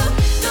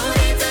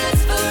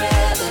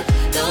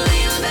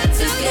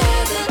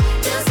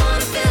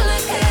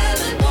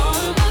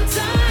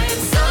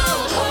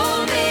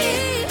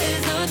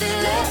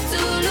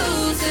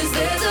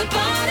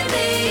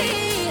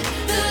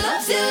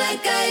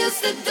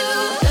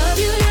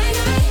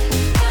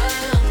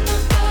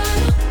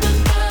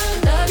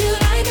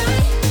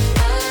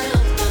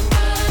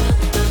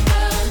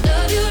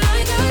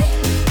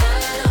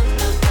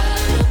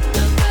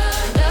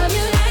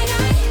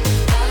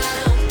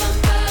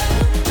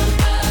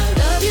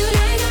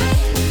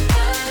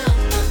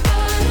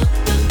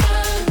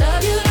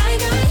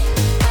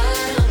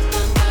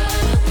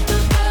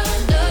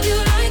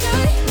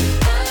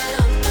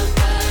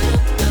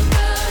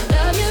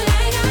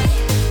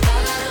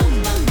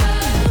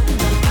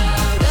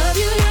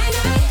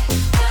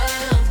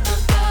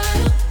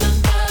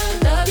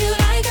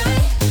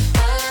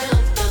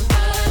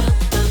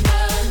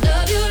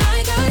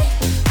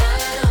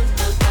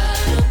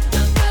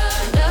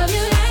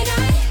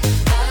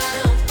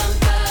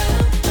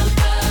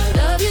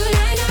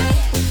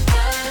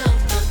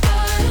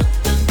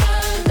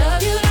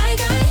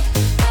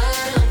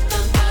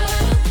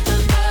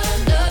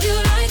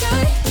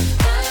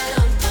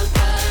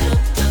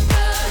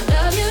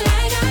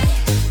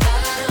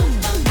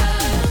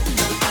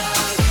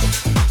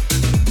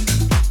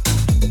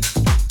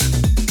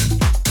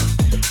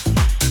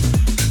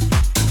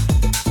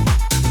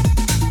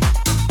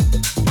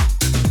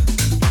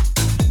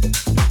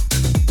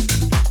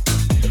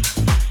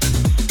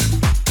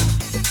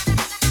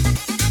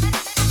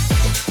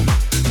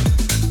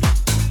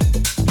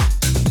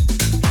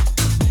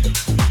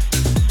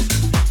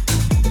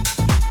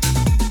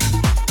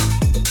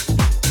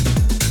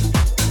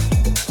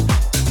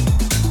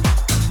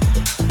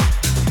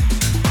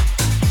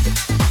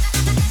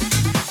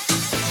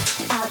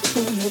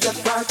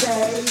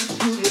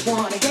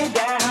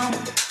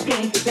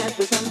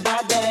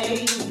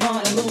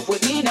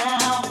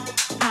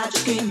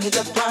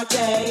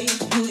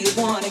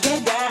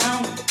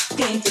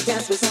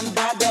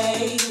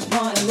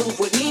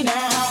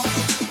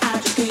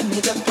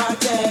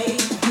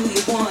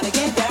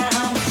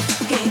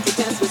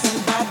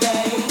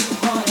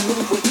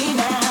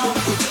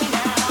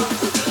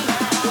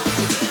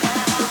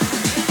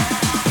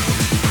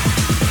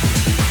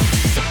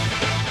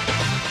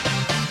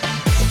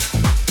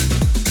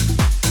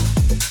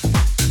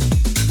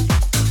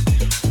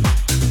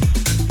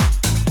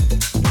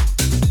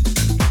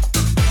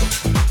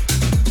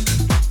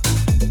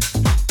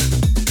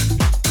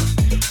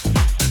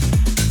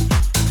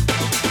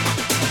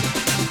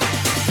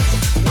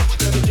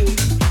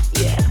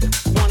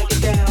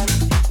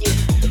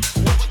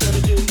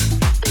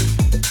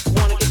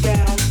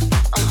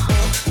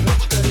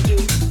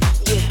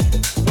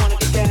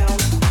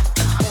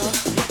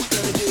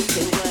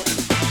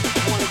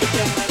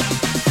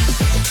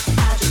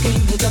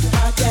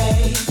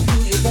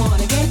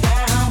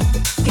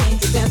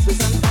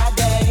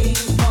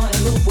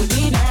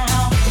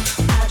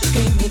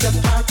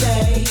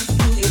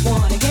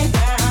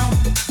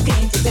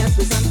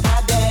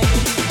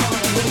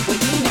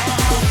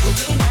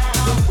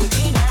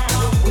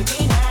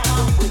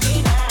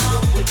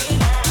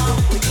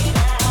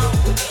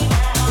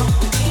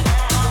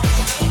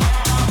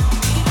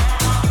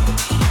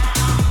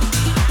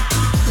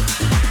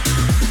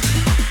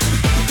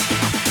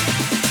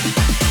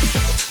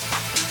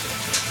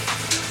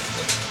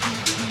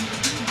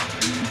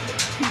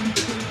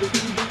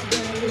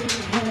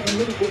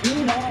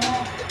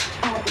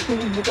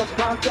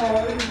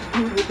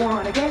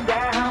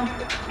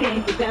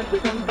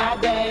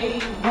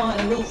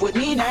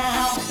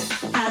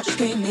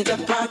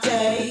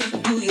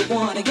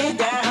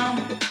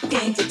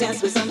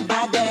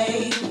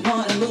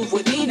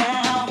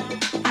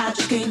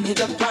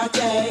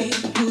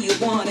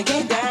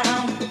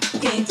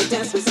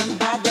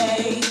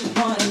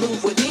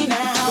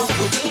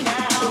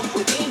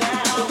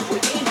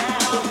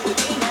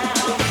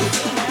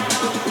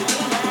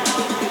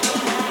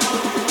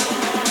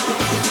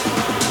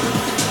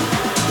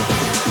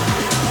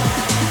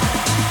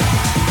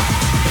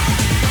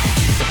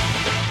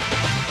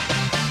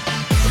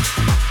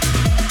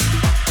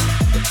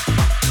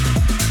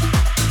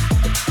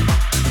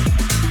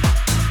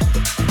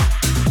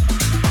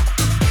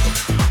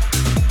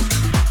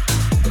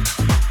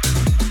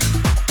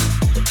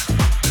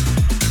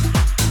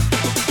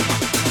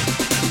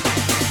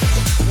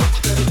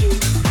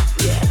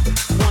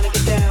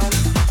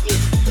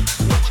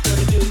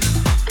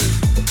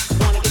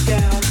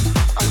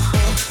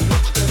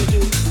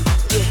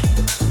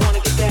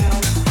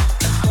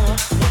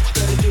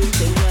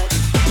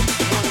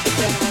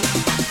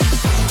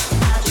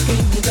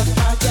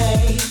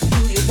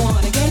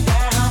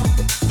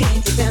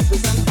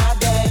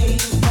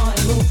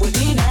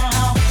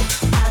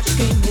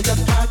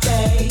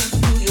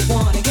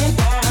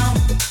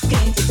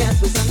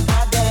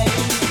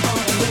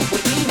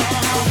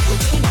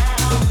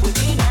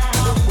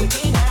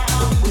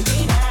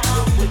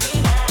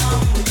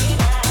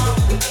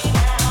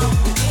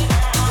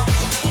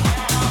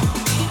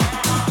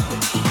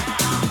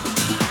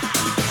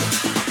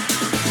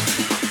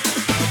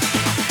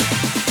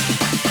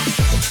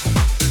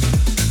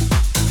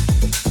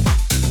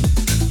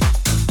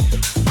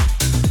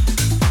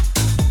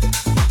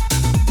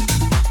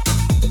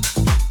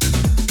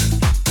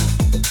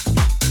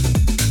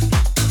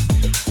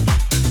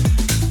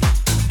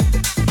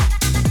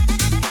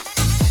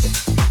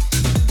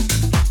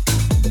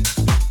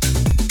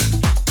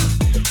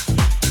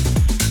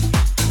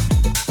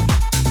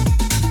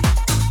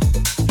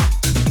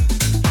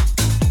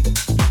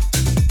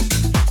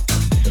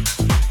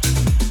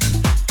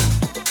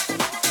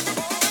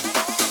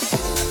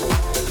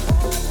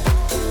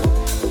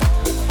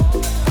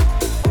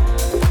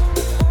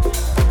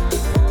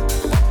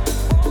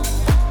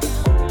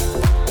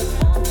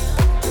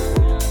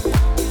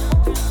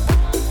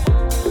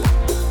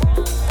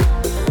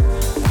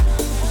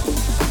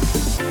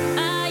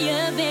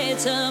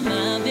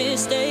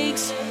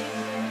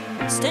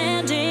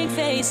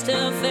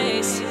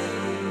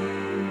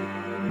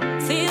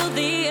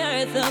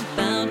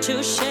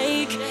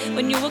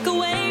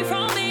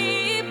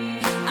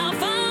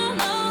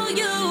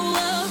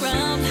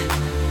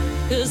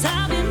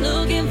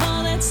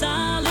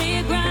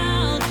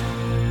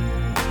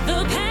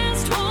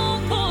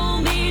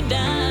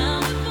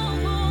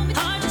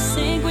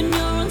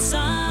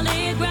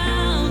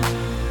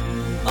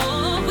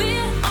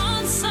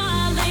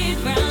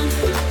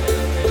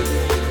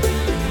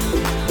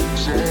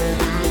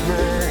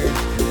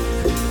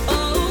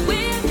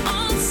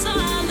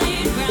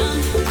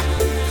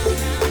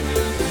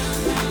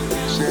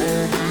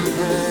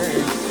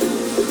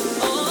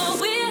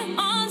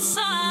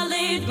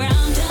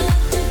 Ground.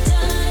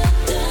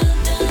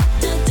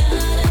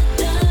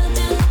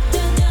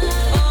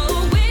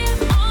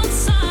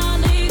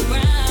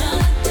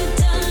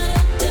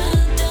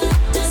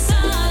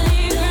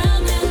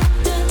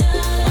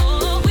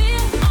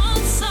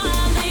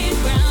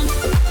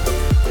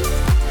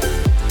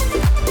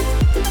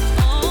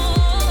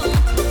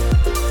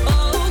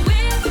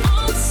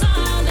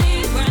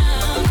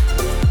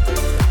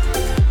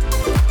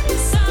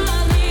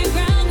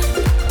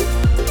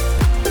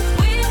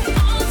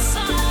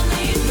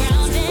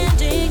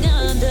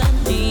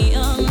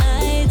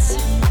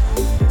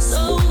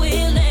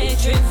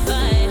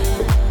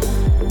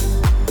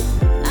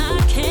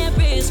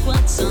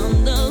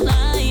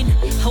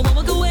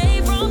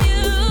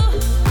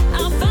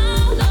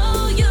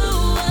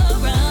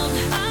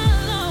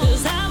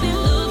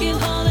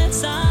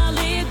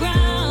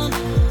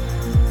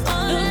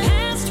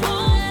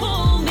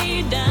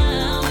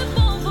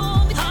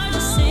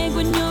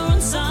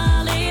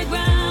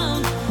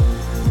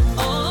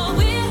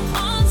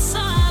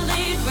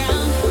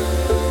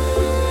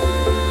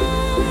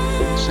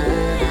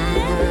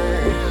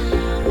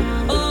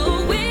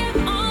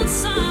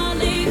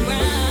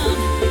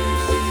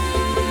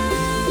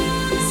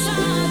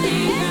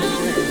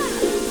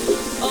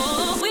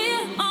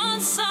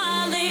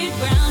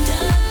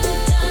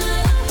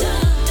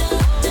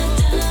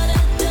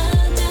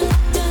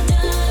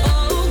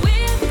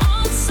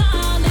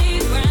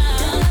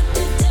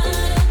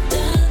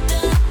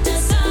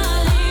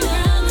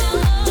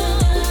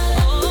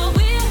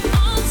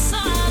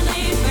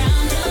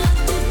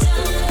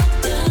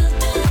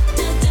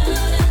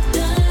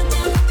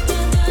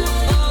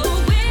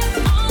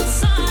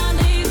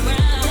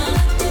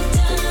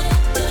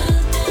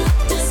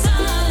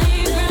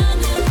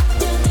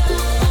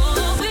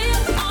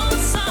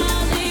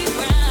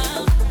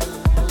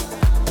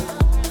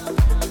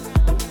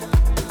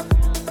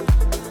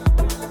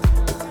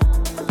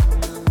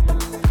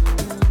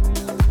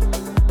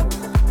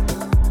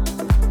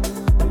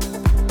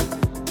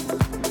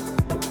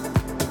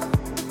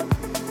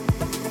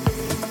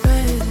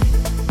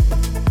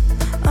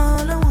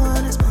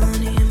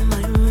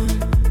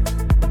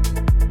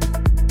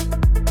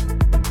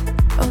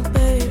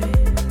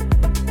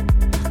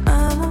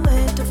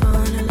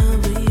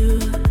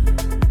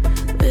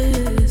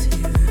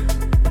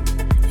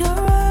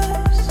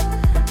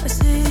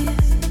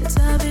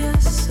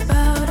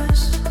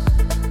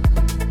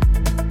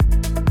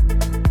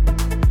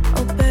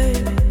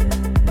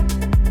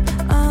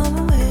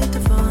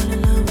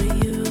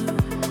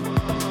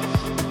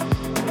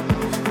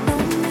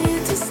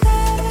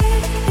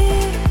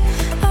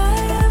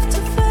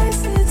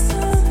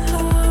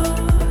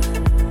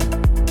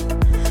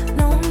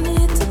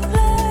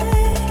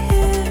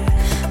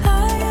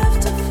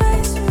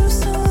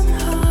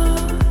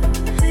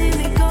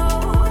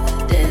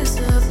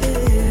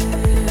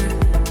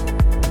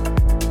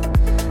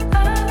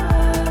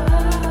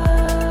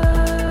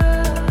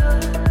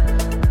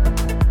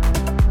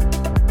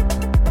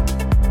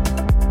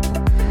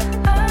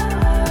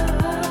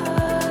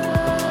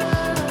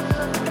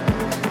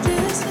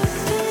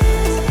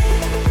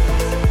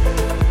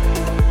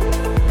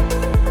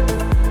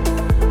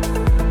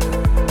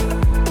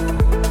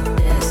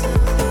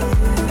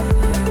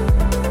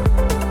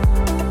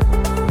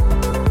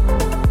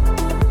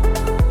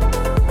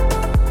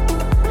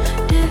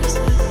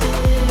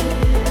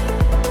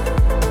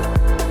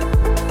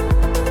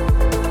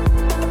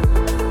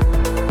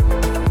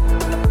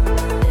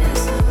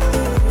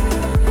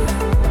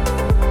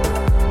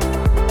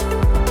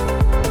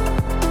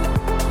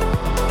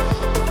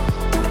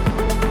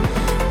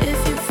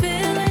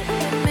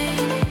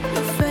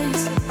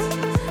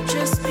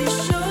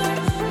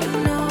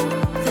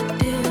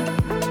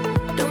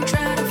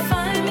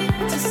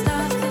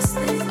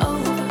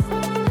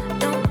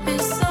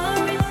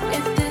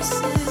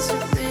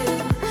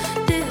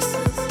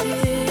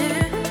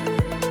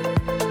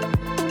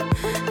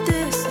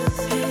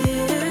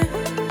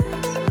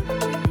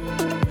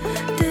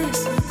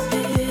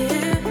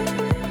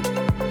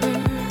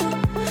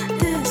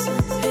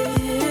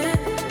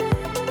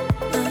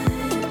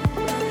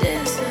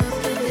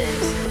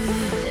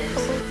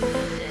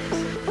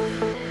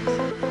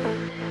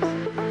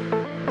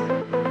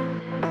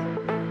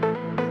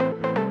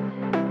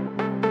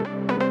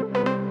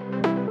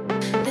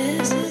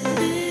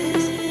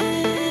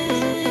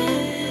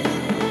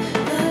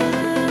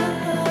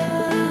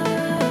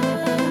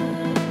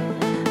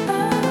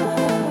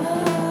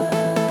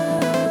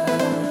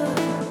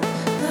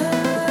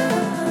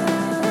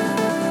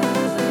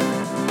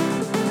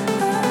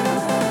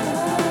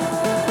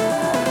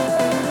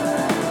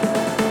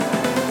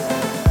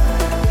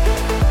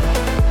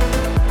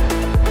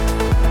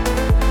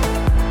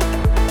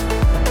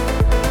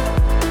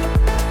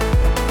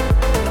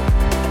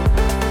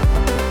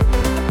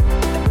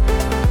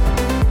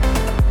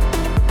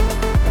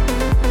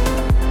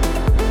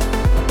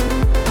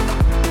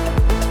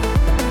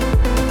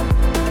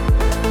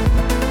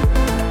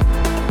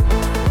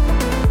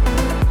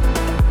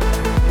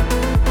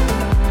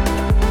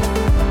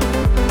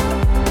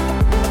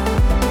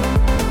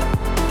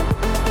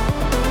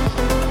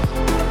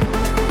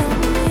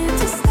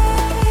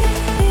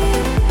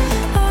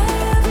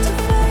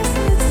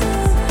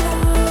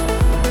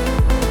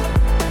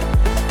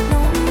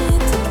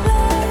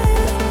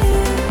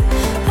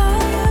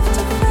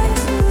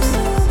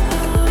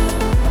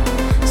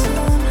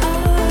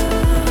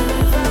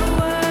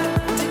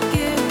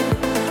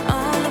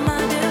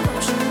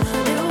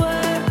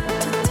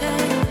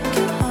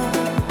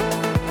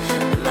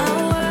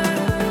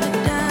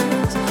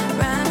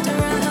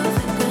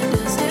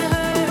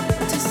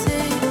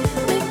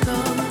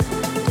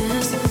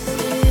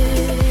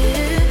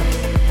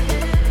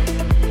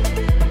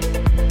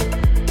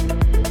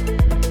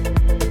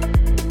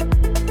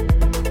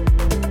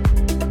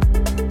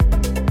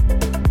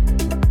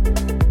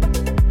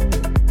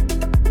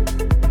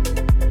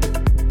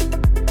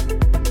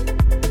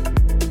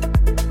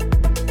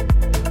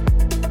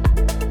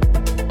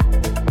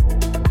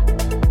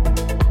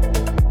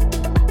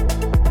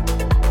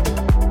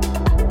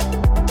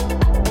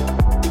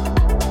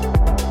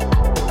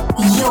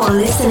 You're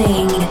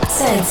listening to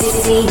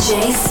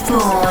DJ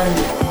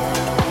Spawn.